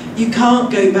 You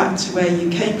can't go back to where you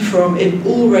came from, it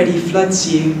already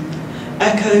floods you.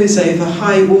 Echoes over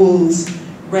high walls,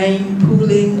 rain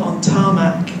pooling on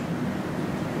tarmac.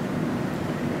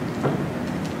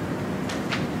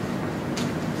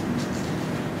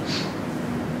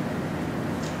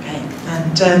 Okay,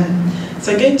 and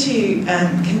so I'm going to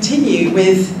continue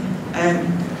with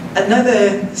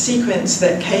another sequence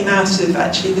that came out of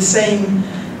actually the same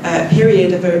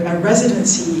period of a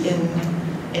residency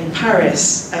in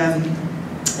Paris.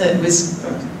 It was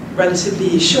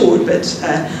relatively short, but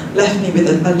left me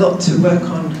with a lot to work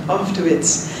on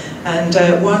afterwards. And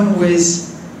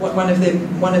one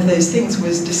of those things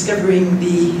was discovering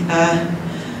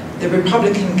the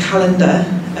Republican calendar.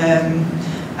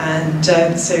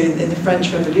 So in the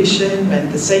French Revolution, when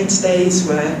the Saints' Days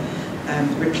were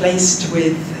replaced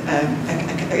with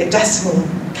a decimal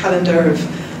calendar of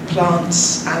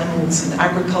plants, animals, and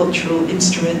agricultural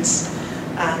instruments,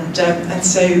 and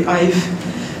so I've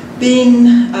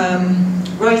been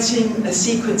writing a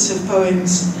sequence of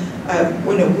poems,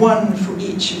 one for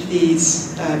each of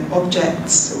these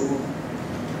objects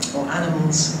or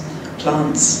animals,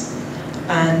 plants,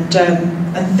 and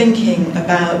thinking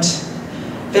about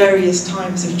various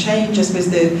times of change. I suppose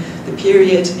the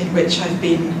period in which I've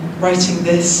been writing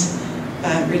this,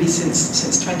 really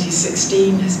since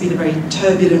 2016, has been a very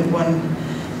turbulent one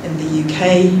in the UK,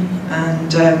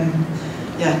 and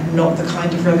not the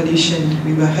kind of revolution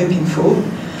we were hoping for,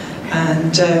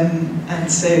 and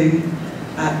so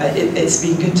it's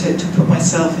been good to put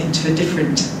myself into a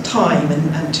different time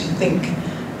and to think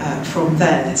from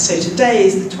there. So today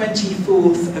is the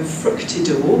 24th of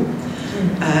Fructidor,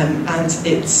 and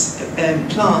its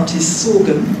plant is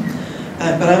sorghum,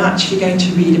 but I'm actually going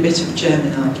to read a bit of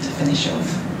German now to finish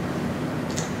off.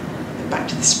 Back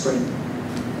to the spring.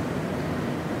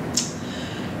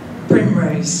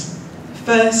 Primrose.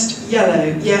 First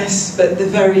yellow, yes, but the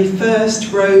very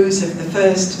first rose of the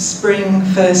first spring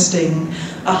firsting,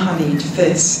 a honeyed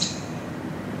fist.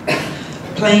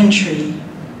 plane tree.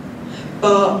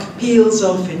 Bark peels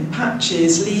off in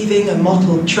patches, leaving a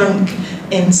mottled trunk.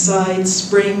 Inside,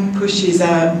 spring pushes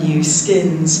out new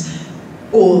skins,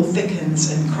 all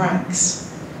thickens and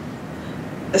cracks.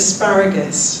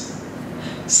 Asparagus.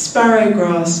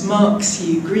 Sparrowgrass marks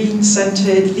you,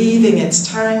 green-scented, leaving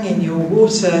its tang in your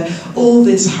water. All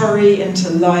this hurry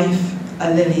into life,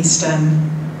 a lily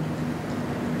stem.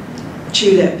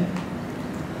 Tulip.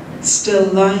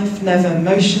 Still life, never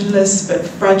motionless but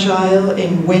fragile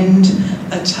in wind,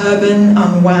 a turban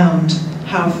unwound,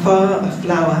 how far a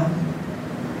flower.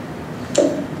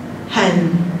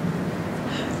 Hen.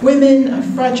 Women are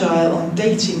fragile on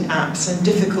dating apps and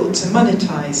difficult to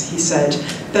monetize, he said,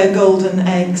 their golden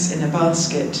eggs in a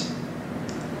basket.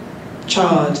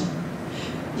 Chard.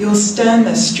 Your stem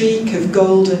a streak of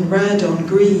golden red on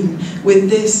green,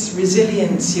 with this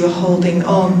resilience you're holding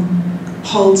on,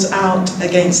 holds out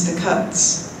against the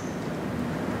cuts.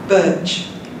 Birch.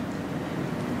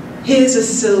 Here's a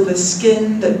silver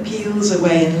skin that peels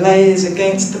away in layers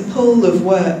against the pull of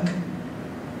work.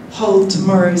 Hold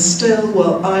tomorrow still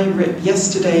while I rip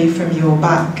yesterday from your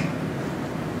back.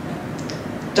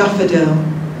 Daffodil.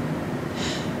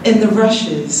 In the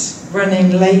rushes,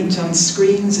 running late on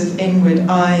screens of inward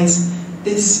eyes,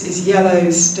 this is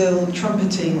yellow still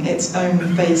trumpeting its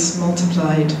own face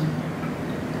multiplied.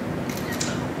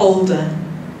 Alder.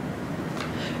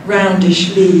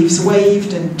 Roundish leaves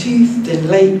waved and toothed in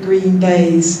late green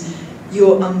days,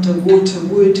 your underwater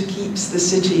wood keeps the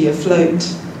city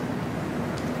afloat.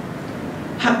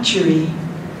 Hatchery.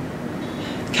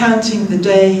 Counting the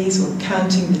days or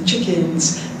counting the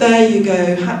chickens, there you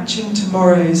go, hatching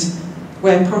tomorrows,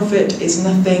 where profit is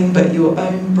nothing but your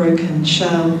own broken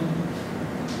shell.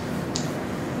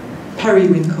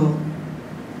 Periwinkle.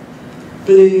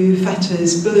 Blue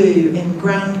fetters blue in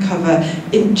ground cover,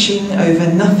 inching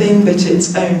over nothing but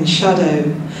its own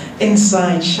shadow,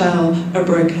 inside shell a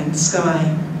broken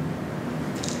sky.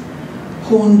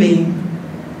 Hornbeam.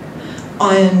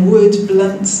 Iron wood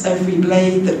blunts every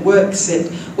blade that works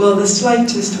it, while the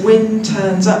slightest wind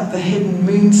turns up the hidden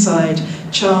moonside,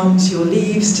 charms your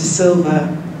leaves to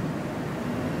silver.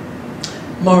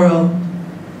 Moral.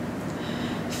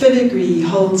 Filigree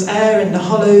holds air in the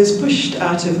hollows pushed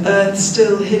out of earth,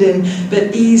 still hidden,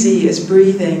 but easy as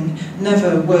breathing,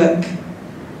 never work.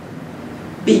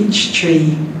 Beech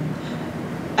tree.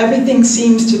 Everything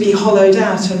seems to be hollowed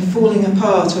out and falling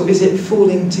apart, or is it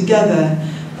falling together?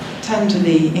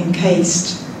 Tenderly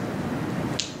encased.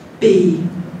 Bee.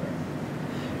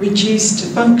 Reduced to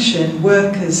function,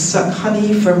 workers suck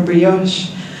honey from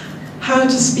brioche. How to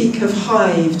speak of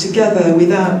hive together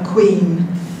without queen,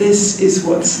 this is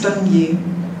what stung you.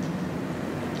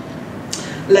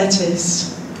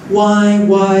 Lettuce. Why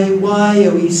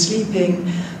are we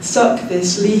sleeping? Suck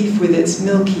this leaf with its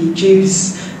milky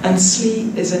juice, and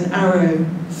sleep is an arrow,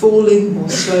 falling more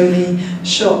slowly,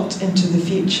 shot into the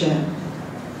future.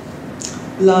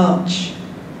 Larch.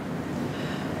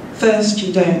 First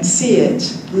you don't see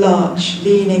it, larch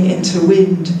leaning into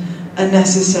wind, a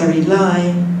necessary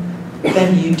lie,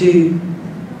 then you do.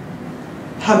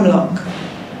 Hemlock.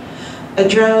 A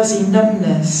drowsy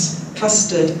numbness,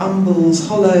 clustered umbels,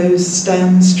 hollows,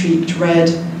 stems streaked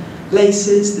red,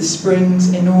 laces the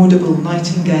spring's inaudible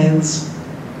nightingales.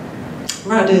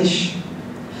 Radish.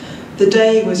 The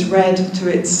day was red to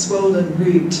its swollen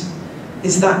root.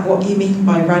 Is that what you mean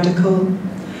by radical?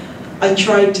 I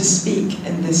tried to speak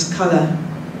in this colour.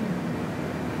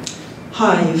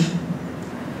 Hive.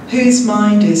 Whose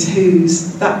mind is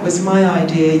whose? That was my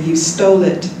idea, you stole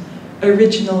it.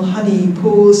 Original honey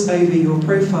pours over your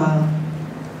profile.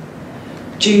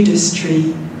 Judas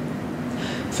tree.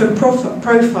 For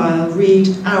profile,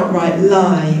 read outright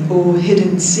lie or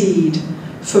hidden seed.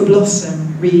 For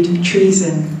blossom, read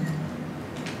treason.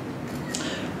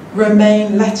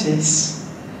 Romaine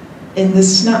lettuce. In the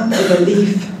snap of a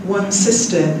leaf, one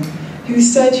sister, who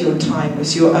said your time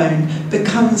was your own,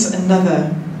 becomes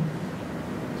another.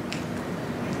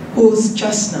 Horse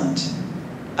chestnut.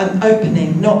 An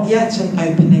opening, not yet an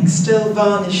opening, still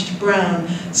varnished brown,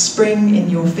 spring in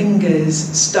your fingers,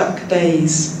 stuck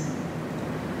days.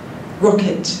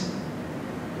 Rocket.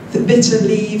 The bitter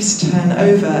leaves turn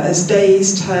over as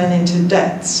days turn into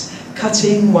debts,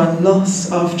 cutting one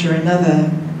loss after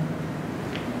another.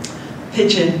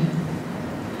 Pigeon.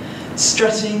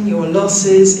 Strutting your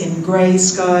losses in grey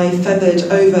sky, feathered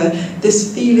over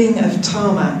this feeling of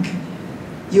tarmac.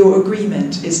 Your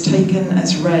agreement is taken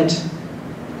as read.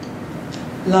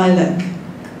 Lilac.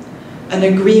 An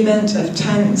agreement of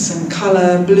tense and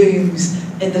colour blooms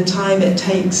in the time it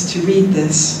takes to read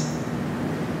this.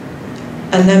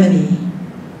 Anemone.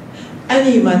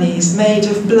 Any monies made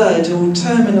of blood or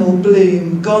terminal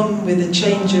bloom, gone with a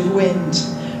change of wind,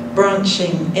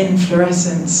 branching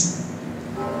inflorescence.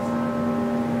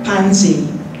 Pansy.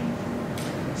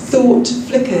 Thought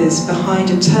flickers behind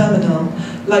a terminal,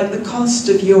 like the cost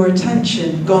of your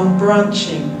attention gone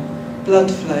branching, blood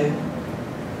flow.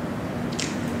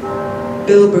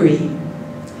 Bilberry.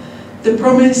 The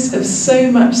promise of so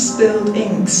much spilled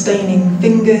ink staining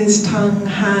fingers, tongue,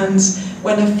 hands,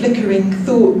 when a flickering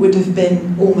thought would have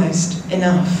been almost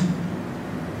enough.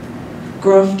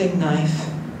 Grafting knife.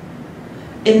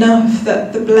 Enough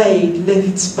that the blade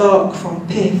lifts bark from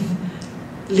pith,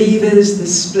 levers the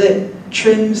split,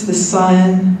 trims the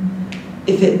cyan.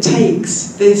 If it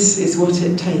takes, this is what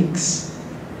it takes.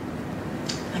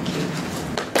 Thank you.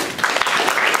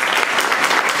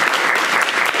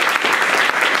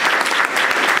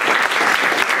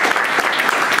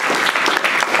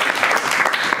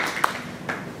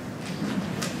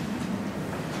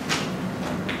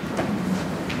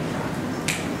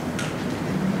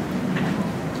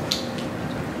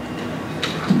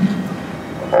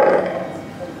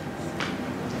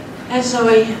 As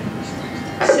Zoe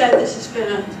said, this has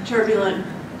been a turbulent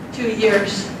 2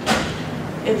 years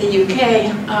in the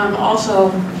UK, also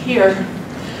here.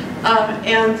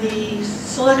 And the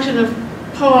selection of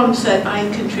poems that I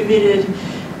contributed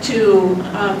to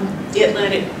the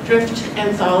Atlantic Drift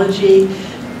anthology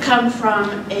come from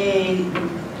an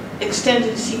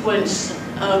extended sequence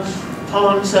of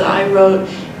poems that I wrote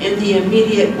in the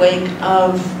immediate wake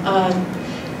of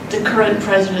the current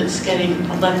president's getting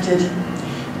elected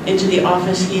into the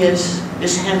office he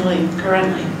is handling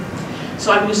currently.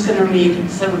 So I'm just going to read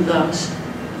some of those.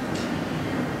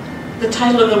 The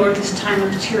title of the work is Time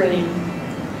of Tyranny.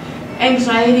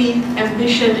 Anxiety,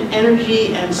 ambition,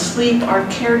 energy, and sleep are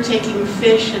caretaking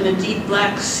fish in the deep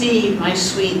black sea, my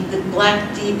sweet, the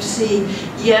black deep sea.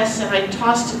 Yes, and I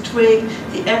tossed a twig,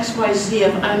 the XYZ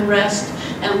of unrest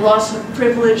and loss of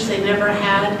privilege they never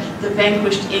had, the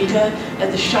vanquished Inca,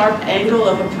 at the sharp angle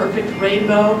of a perfect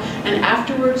rainbow, and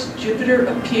afterwards Jupiter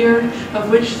appeared, of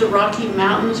which the Rocky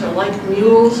Mountains are like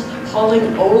mules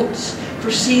hauling oats,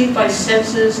 perceived by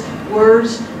senses,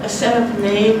 words, a set of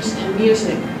names, and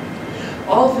music.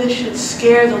 All this should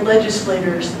scare the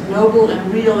legislators, noble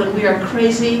and real, and we are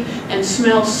crazy and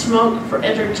smell smoke for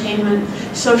entertainment,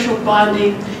 social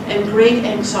bonding, and great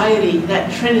anxiety,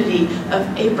 that trinity of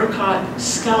apricot,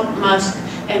 scalp musk,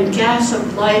 and gas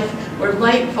of life, where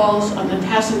light falls on the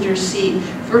passenger seat,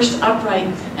 first upright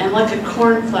and like a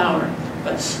cornflower,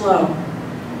 but slow.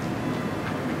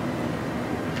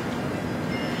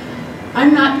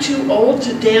 I'm not too old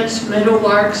to dance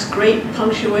meadowlarks, great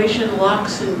punctuation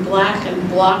locks in black and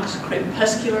blocks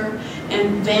crepuscular,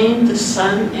 and vein the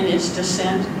sun in its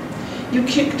descent. You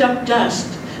kicked up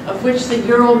dust, of which the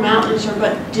Ural Mountains are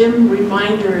but dim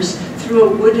reminders, through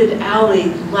a wooded alley,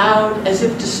 loud as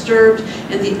if disturbed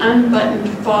in the unbuttoned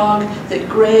fog that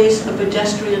grays a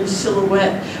pedestrian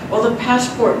silhouette, while the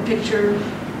passport picture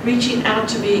reaching out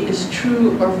to me is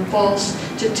true or false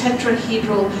to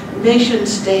tetrahedral nation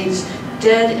states,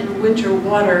 dead in winter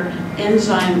water,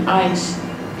 enzyme ice.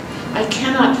 I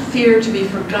cannot fear to be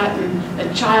forgotten,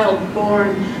 a child born,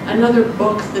 another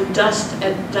book, the dust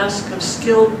at dusk of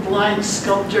skilled blind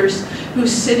sculptors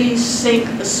whose cities sink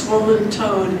the swollen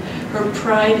toad, her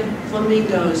pride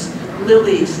flamingos,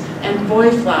 lilies, and boy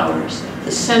flowers,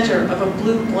 the center of a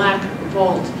blue-black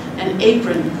vault, an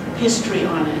apron, history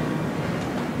on it.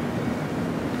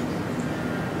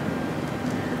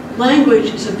 Language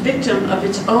is a victim of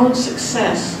its own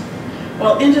success,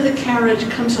 while into the carriage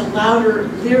comes a louder,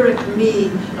 lyric me,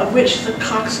 of which the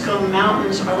coxcomb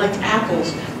mountains are like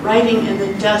apples, writing in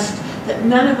the dust that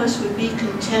none of us would be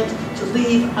content to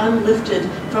leave unlifted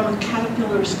from a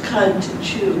caterpillar's cud to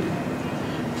chew.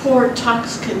 Poor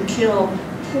tucks can kill,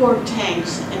 poor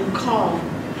tanks and call.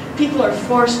 People are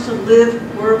forced to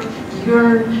live, work,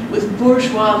 yearn with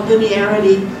bourgeois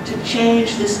linearity to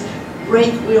change this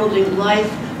rake-wielding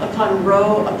life upon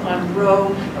row upon row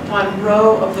upon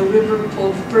row of the river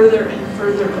pulled further and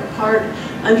further apart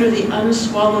under the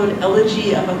unswallowed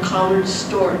elegy of a collared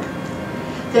stork.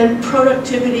 Then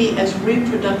productivity as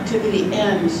reproductivity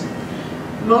ends.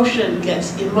 Motion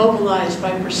gets immobilized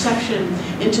by perception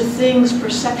into things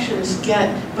perceptions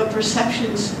get, but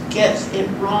perceptions gets it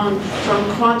wrong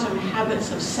from quantum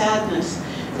habits of sadness,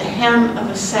 the hem of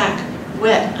a sack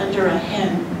wet under a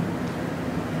hen.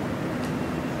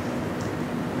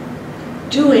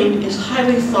 Doing is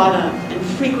highly thought of and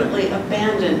frequently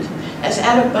abandoned, as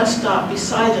at a bus stop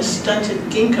beside a stunted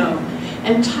ginkgo,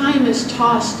 and time is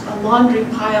tossed, a laundry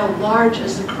pile large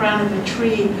as the crown of a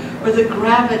tree, or the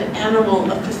gravid animal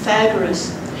of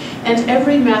Pythagoras. And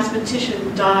every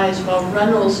mathematician dies while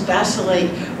Reynolds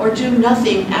vacillate or do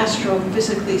nothing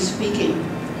astrophysically speaking.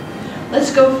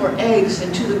 Let's go for eggs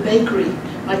and to the bakery.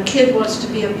 My kid wants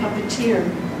to be a puppeteer.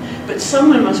 But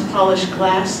someone must polish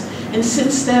glass, and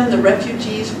since then the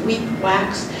refugees weep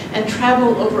wax and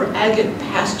travel over agate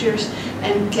pastures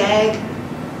and gag.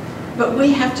 But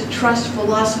we have to trust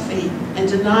philosophy and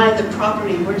deny the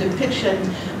property where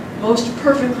depiction most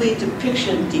perfectly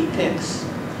depiction depicts.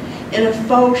 In a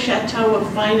faux chateau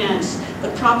of finance,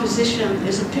 the proposition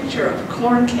is a picture of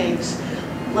corn cakes,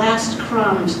 last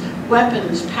crumbs,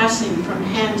 weapons passing from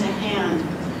hand to hand.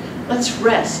 Let's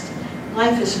rest.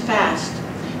 Life is fast.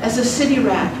 As a city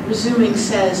rat, resuming,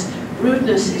 says,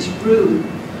 rudeness is rude.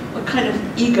 What kind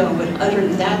of ego would utter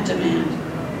that demand?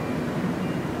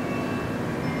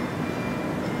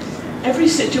 Every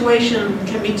situation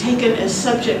can be taken as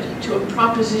subject to a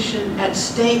proposition at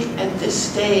stake at this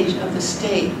stage of the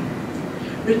state.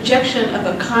 Rejection of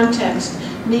a context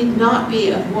need not be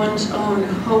of one's own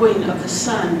hoeing of the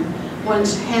sun,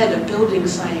 one's head a building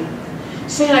site.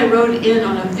 Say I rode in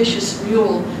on a vicious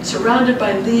mule, surrounded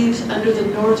by leaves under the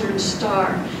northern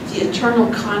star, the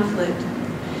eternal conflict.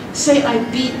 Say I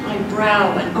beat my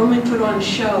brow and only put on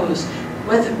shows,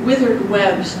 withered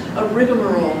webs, a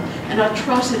rigmarole, an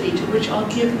atrocity to which I'll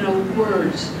give no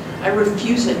words. I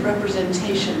refuse it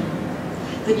representation.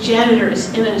 The janitor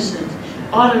is innocent,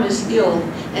 autumn is ill,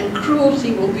 and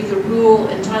cruelty will be the rule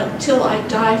until I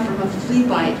die from a flea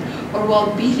bite, or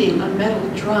while beating a metal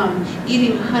drum,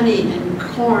 eating honey and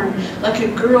corn like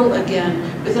a girl again,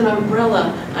 with an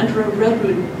umbrella under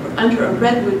a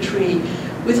redwood tree,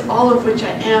 with all of which I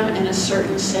am in a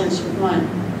certain sense one.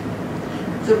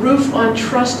 The roof on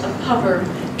trust of hover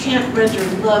can't render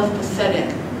love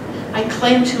pathetic. I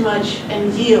claim too much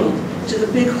and yield to the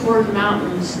bighorn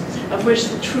mountains, of which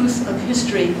the truth of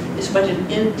history is but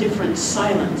an indifferent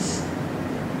silence.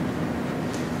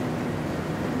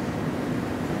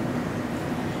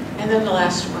 And then the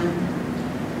last one.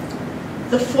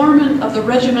 The foreman of the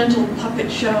regimental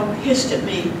puppet show hissed at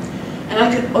me, and I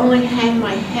could only hang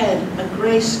my head, a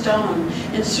gray stone,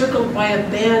 encircled by a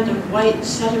band of white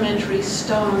sedimentary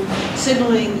stone,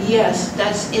 signaling, yes,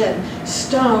 that's it,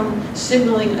 stone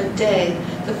signaling a day,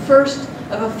 the first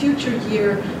of a future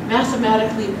year,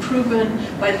 mathematically proven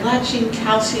by latching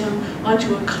calcium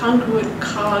onto a congruent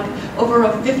cog over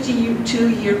a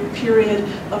 52-year period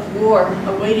of war,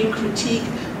 awaiting critique,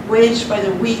 waged by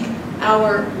the week,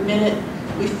 hour, minute.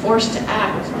 We forced to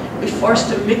act, we forced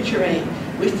to micturate,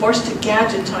 we forced to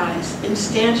gadgetize,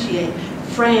 instantiate,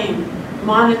 frame,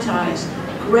 monetize,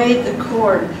 grade the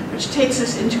cord, which takes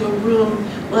us into a room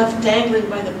left dangling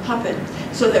by the puppet,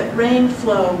 so that rain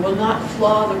flow will not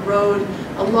flaw the road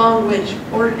along which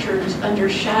orchards under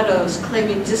shadows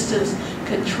claiming distance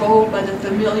controlled by the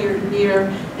familiar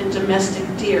near and domestic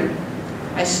deer.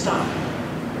 I stop.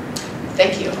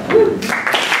 Thank you.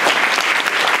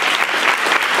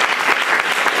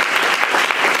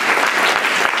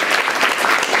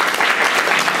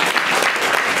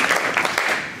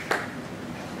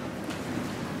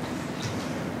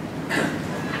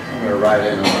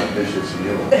 Ride in on a vicious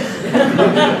mule.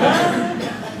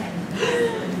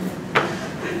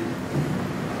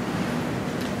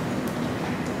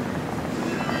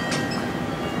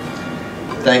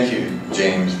 Thank you,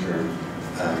 James, for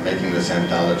making this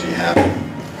anthology happen.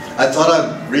 I thought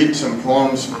I'd read some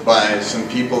poems by some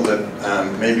people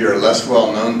that maybe are less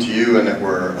well known to you and that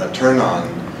were a turn on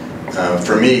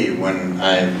for me when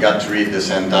I got to read this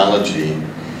anthology.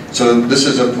 So this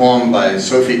is a poem by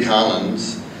Sophie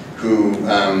Collins, who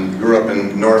grew up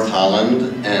in North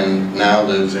Holland and now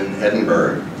lives in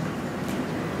Edinburgh.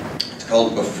 It's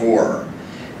called Before.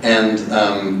 And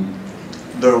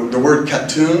the word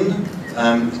Khatun,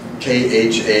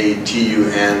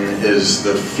 K-H-A-T-U-N, is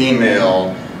the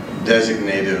female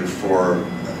designative for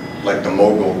like the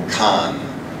Mughal Khan.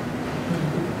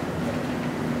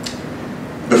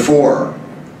 Before.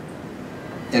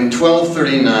 In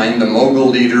 1239, the Mughal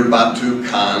leader Batu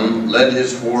Khan led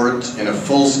his hordes in a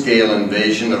full-scale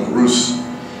invasion of Rus.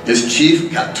 His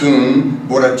chief, Khatun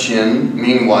Borachin,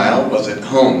 meanwhile, was at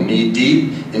home,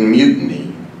 knee-deep in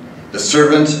mutiny. The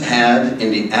servants had,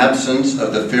 in the absence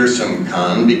of the fearsome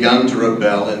Khan, begun to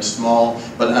rebel in small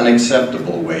but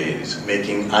unacceptable ways,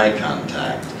 making eye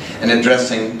contact and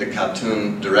addressing the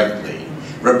Khatun directly,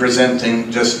 representing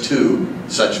just two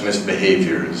such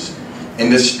misbehaviors. In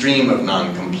this stream of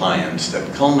non-compliance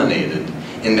that culminated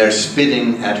in their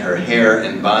spitting at her hair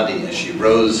and body as she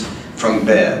rose from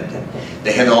bed.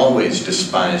 They had always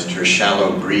despised her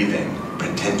shallow breathing,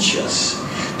 pretentious,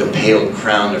 the pale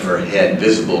crown of her head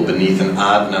visible beneath an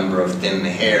odd number of thin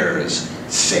hairs,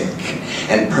 sick,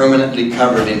 and permanently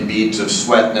covered in beads of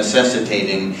sweat,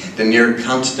 necessitating the near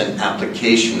constant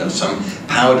application of some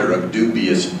powder of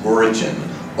dubious origin,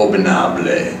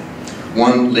 obinable.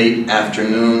 One late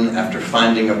afternoon, after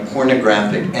finding a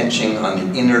pornographic etching on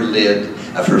the inner lid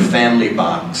of her family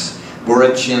box,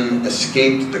 Borachin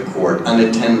escaped the court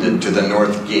unattended to the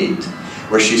north gate,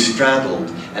 where she straddled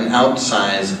an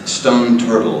outsized stone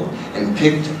turtle and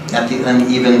picked at the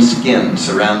uneven skin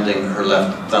surrounding her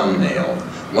left thumbnail,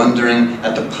 wondering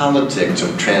at the politics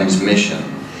of transmission,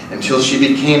 until she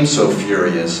became so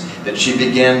furious that she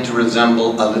began to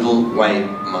resemble a little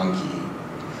white monkey.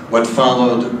 What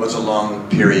followed was a long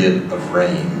period of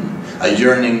rain, a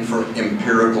yearning for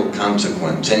empirical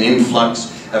consequence, an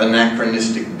influx of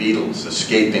anachronistic beetles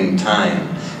escaping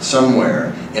time.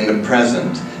 Somewhere in the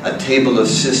present, a table of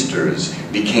sisters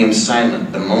became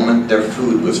silent the moment their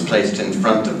food was placed in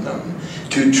front of them.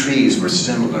 Two trees were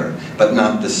similar, but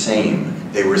not the same.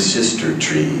 They were sister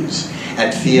trees. A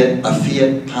Fiat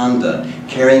Panda,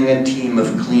 carrying a team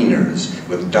of cleaners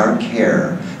with dark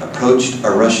hair, approached a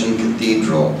Russian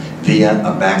cathedral via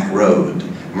a back road,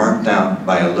 marked out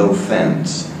by a low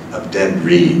fence of dead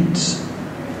reeds.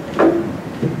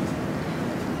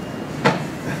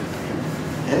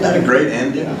 Isn't that a great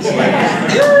ending?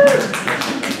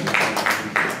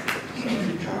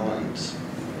 Collins.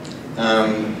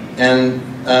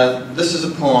 This is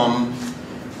a poem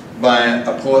by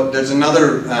a poet. There's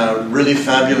another really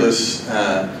fabulous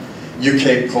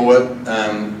UK poet,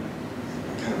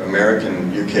 kind of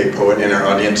American UK poet in our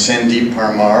audience, Sandeep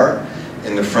Parmar,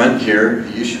 in the front here,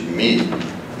 who you should meet,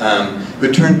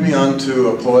 who turned me on to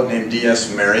a poet named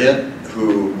D.S. Marriott,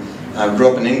 who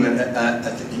grew up in England.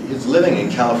 I think he's living in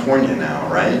California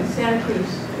now, right? Santa Cruz.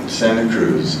 In Santa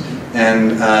Cruz.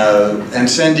 And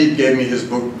Sandeep gave me his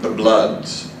book, The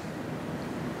Bloods.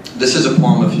 This is a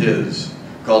poem of his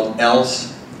called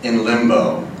Else in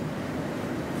Limbo.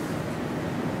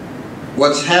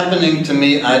 What's happening to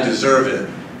me, I deserve it,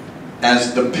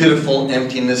 as the pitiful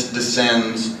emptiness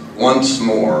descends once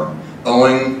more,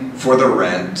 owing for the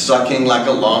rent, sucking like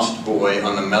a lost boy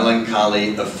on the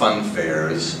melancholy of fun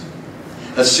fairs.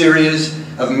 A series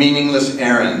of meaningless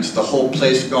errands, the whole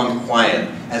place gone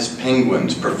quiet as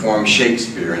penguins perform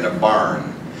Shakespeare in a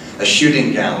barn. A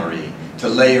shooting gallery to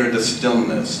layer the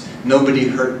stillness. Nobody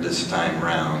hurt this time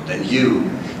round, and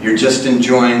you're just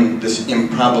enjoying this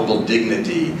improbable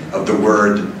dignity of the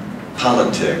word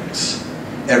politics.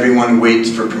 Everyone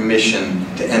waits for permission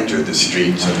to enter the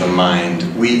streets of the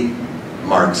mind. We,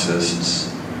 Marxists,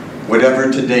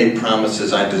 whatever today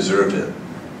promises, I deserve it.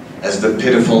 As the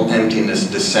pitiful emptiness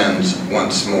descends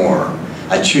once more,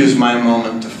 I choose my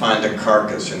moment to find a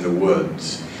carcass in the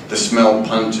woods, the smell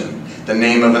pungent, the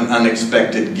name of an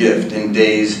unexpected gift in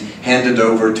days handed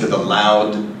over to the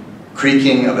loud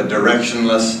creaking of a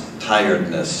directionless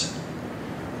tiredness,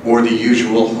 or the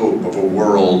usual hope of a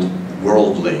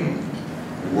worlding.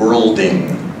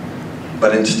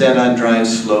 But instead I drive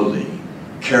slowly,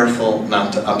 careful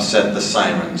not to upset the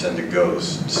sirens and the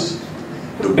ghosts.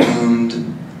 The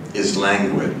wound is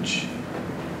language.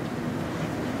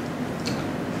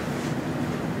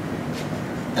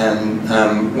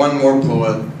 And one more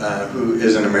poet who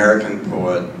is an American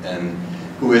poet and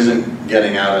who isn't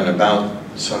getting out and about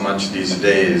so much these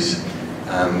days,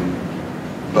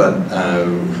 but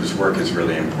whose work is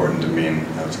really important to me and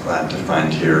I was glad to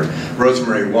find here.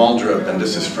 Rosemary Waldrop, and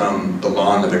this is from The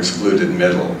Lawn of Excluded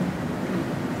Middle.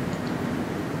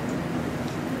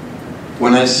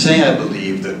 When I say I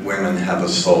believe that women have a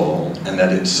soul and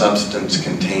that its substance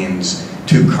contains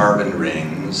 2 carbon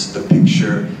rings, the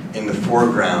picture in the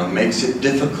foreground makes it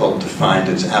difficult to find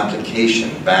its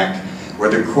application back where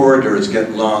the corridors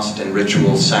get lost in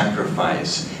ritual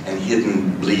sacrifice and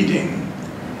hidden bleeding.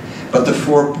 But the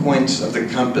 4 points of the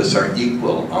compass are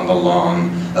equal on the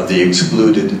lawn of the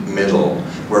excluded middle,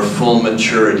 where full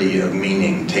maturity of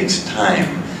meaning takes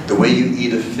time, the way you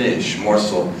eat a fish,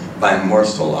 morsel by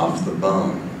morsel off the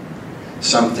bone.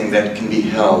 Something that can be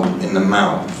held in the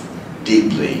mouth,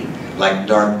 deeply, like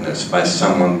darkness by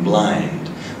someone blind,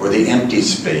 or the empty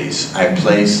space I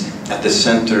place at the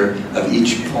center of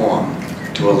each poem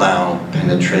to allow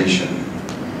penetration.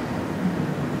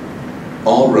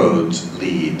 All roads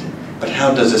lead, but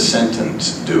how does a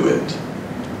sentence do it?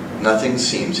 Nothing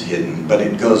seems hidden, but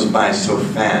it goes by so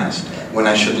fast when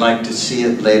I should like to see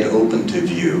it laid open to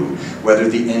view, whether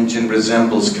the engine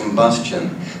resembles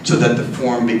combustion so that the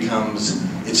form becomes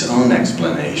its own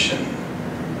explanation.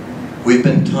 We've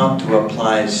been taught to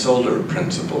apply solar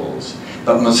principles,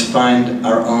 but must find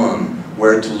our own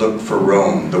where to look for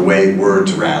Rome, the way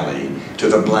words rally to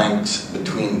the blanks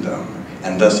between them,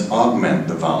 and thus augment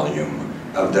the volume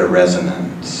of their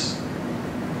resonance.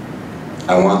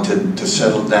 I wanted to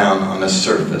settle down on a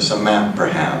surface, a map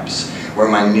perhaps, where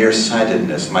my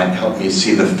nearsightedness might help me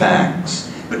see the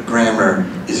facts, but grammar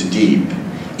is deep,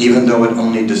 even though it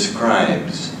only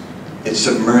describes. It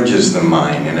submerges the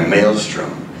mind in a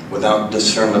maelstrom without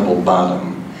discernible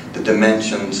bottom, the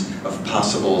dimensions of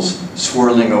possibles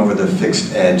swirling over the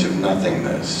fixed edge of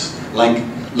nothingness, like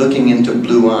looking into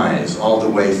blue eyes all the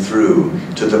way through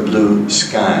to the blue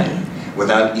sky,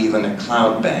 without even a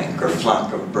cloud bank or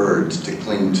flock of birds to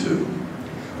cling to.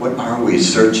 What are we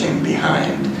searching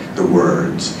behind the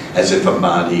words, as if a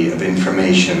body of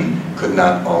information could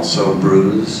not also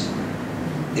bruise?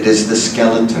 It is the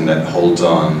skeleton that holds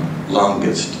on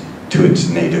longest to its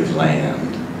native land.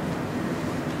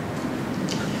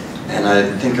 And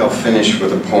I think I'll finish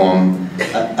with a poem.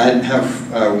 I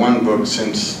have one book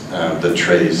since The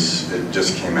Trace. It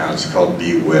just came out. It's called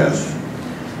Be With.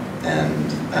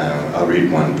 And I'll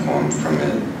read one poem from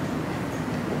it.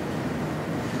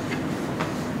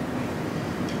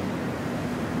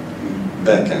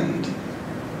 Beckoned.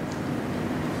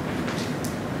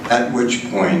 At which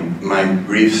point my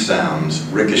grief sounds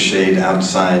ricocheted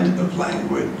outside of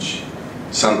language,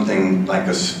 something like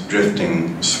a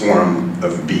drifting swarm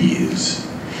of bees.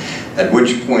 At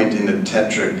which point in the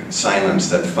tetric silence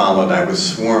that followed, I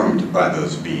was swarmed by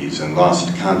those bees and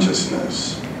lost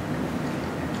consciousness.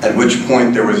 At which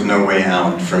point there was no way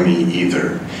out for me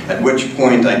either. At which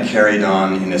point I carried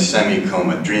on in a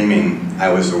semi-coma, dreaming I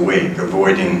was awake,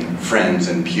 avoiding friends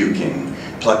and puking,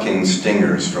 plucking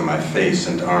stingers from my face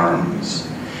and arms.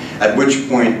 At which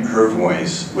point her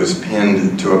voice was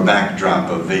pinned to a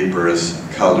backdrop of vaporous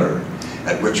color.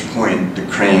 At which point the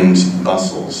crane's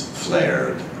bustles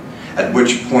flared. At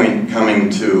which point, coming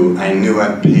to, I knew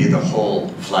I'd pay the whole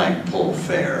flagpole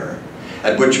fare.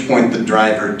 At which point the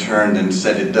driver turned and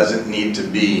said it doesn't need to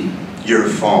be your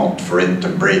fault for it to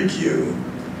break you.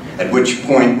 At which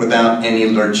point, without any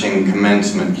lurching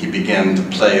commencement, he began to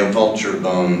play a vulture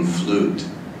bone flute.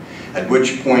 At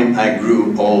which point I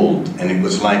grew old, and it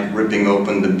was like ripping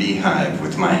open the beehive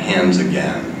with my hands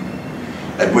again.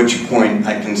 At which point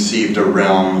I conceived a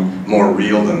realm more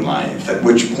real than life. At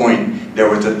which point there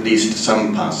was at least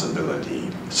some possibility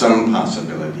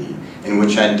in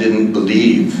which I didn't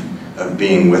believe of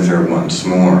being with her once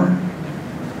more.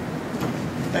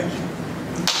 Thank you.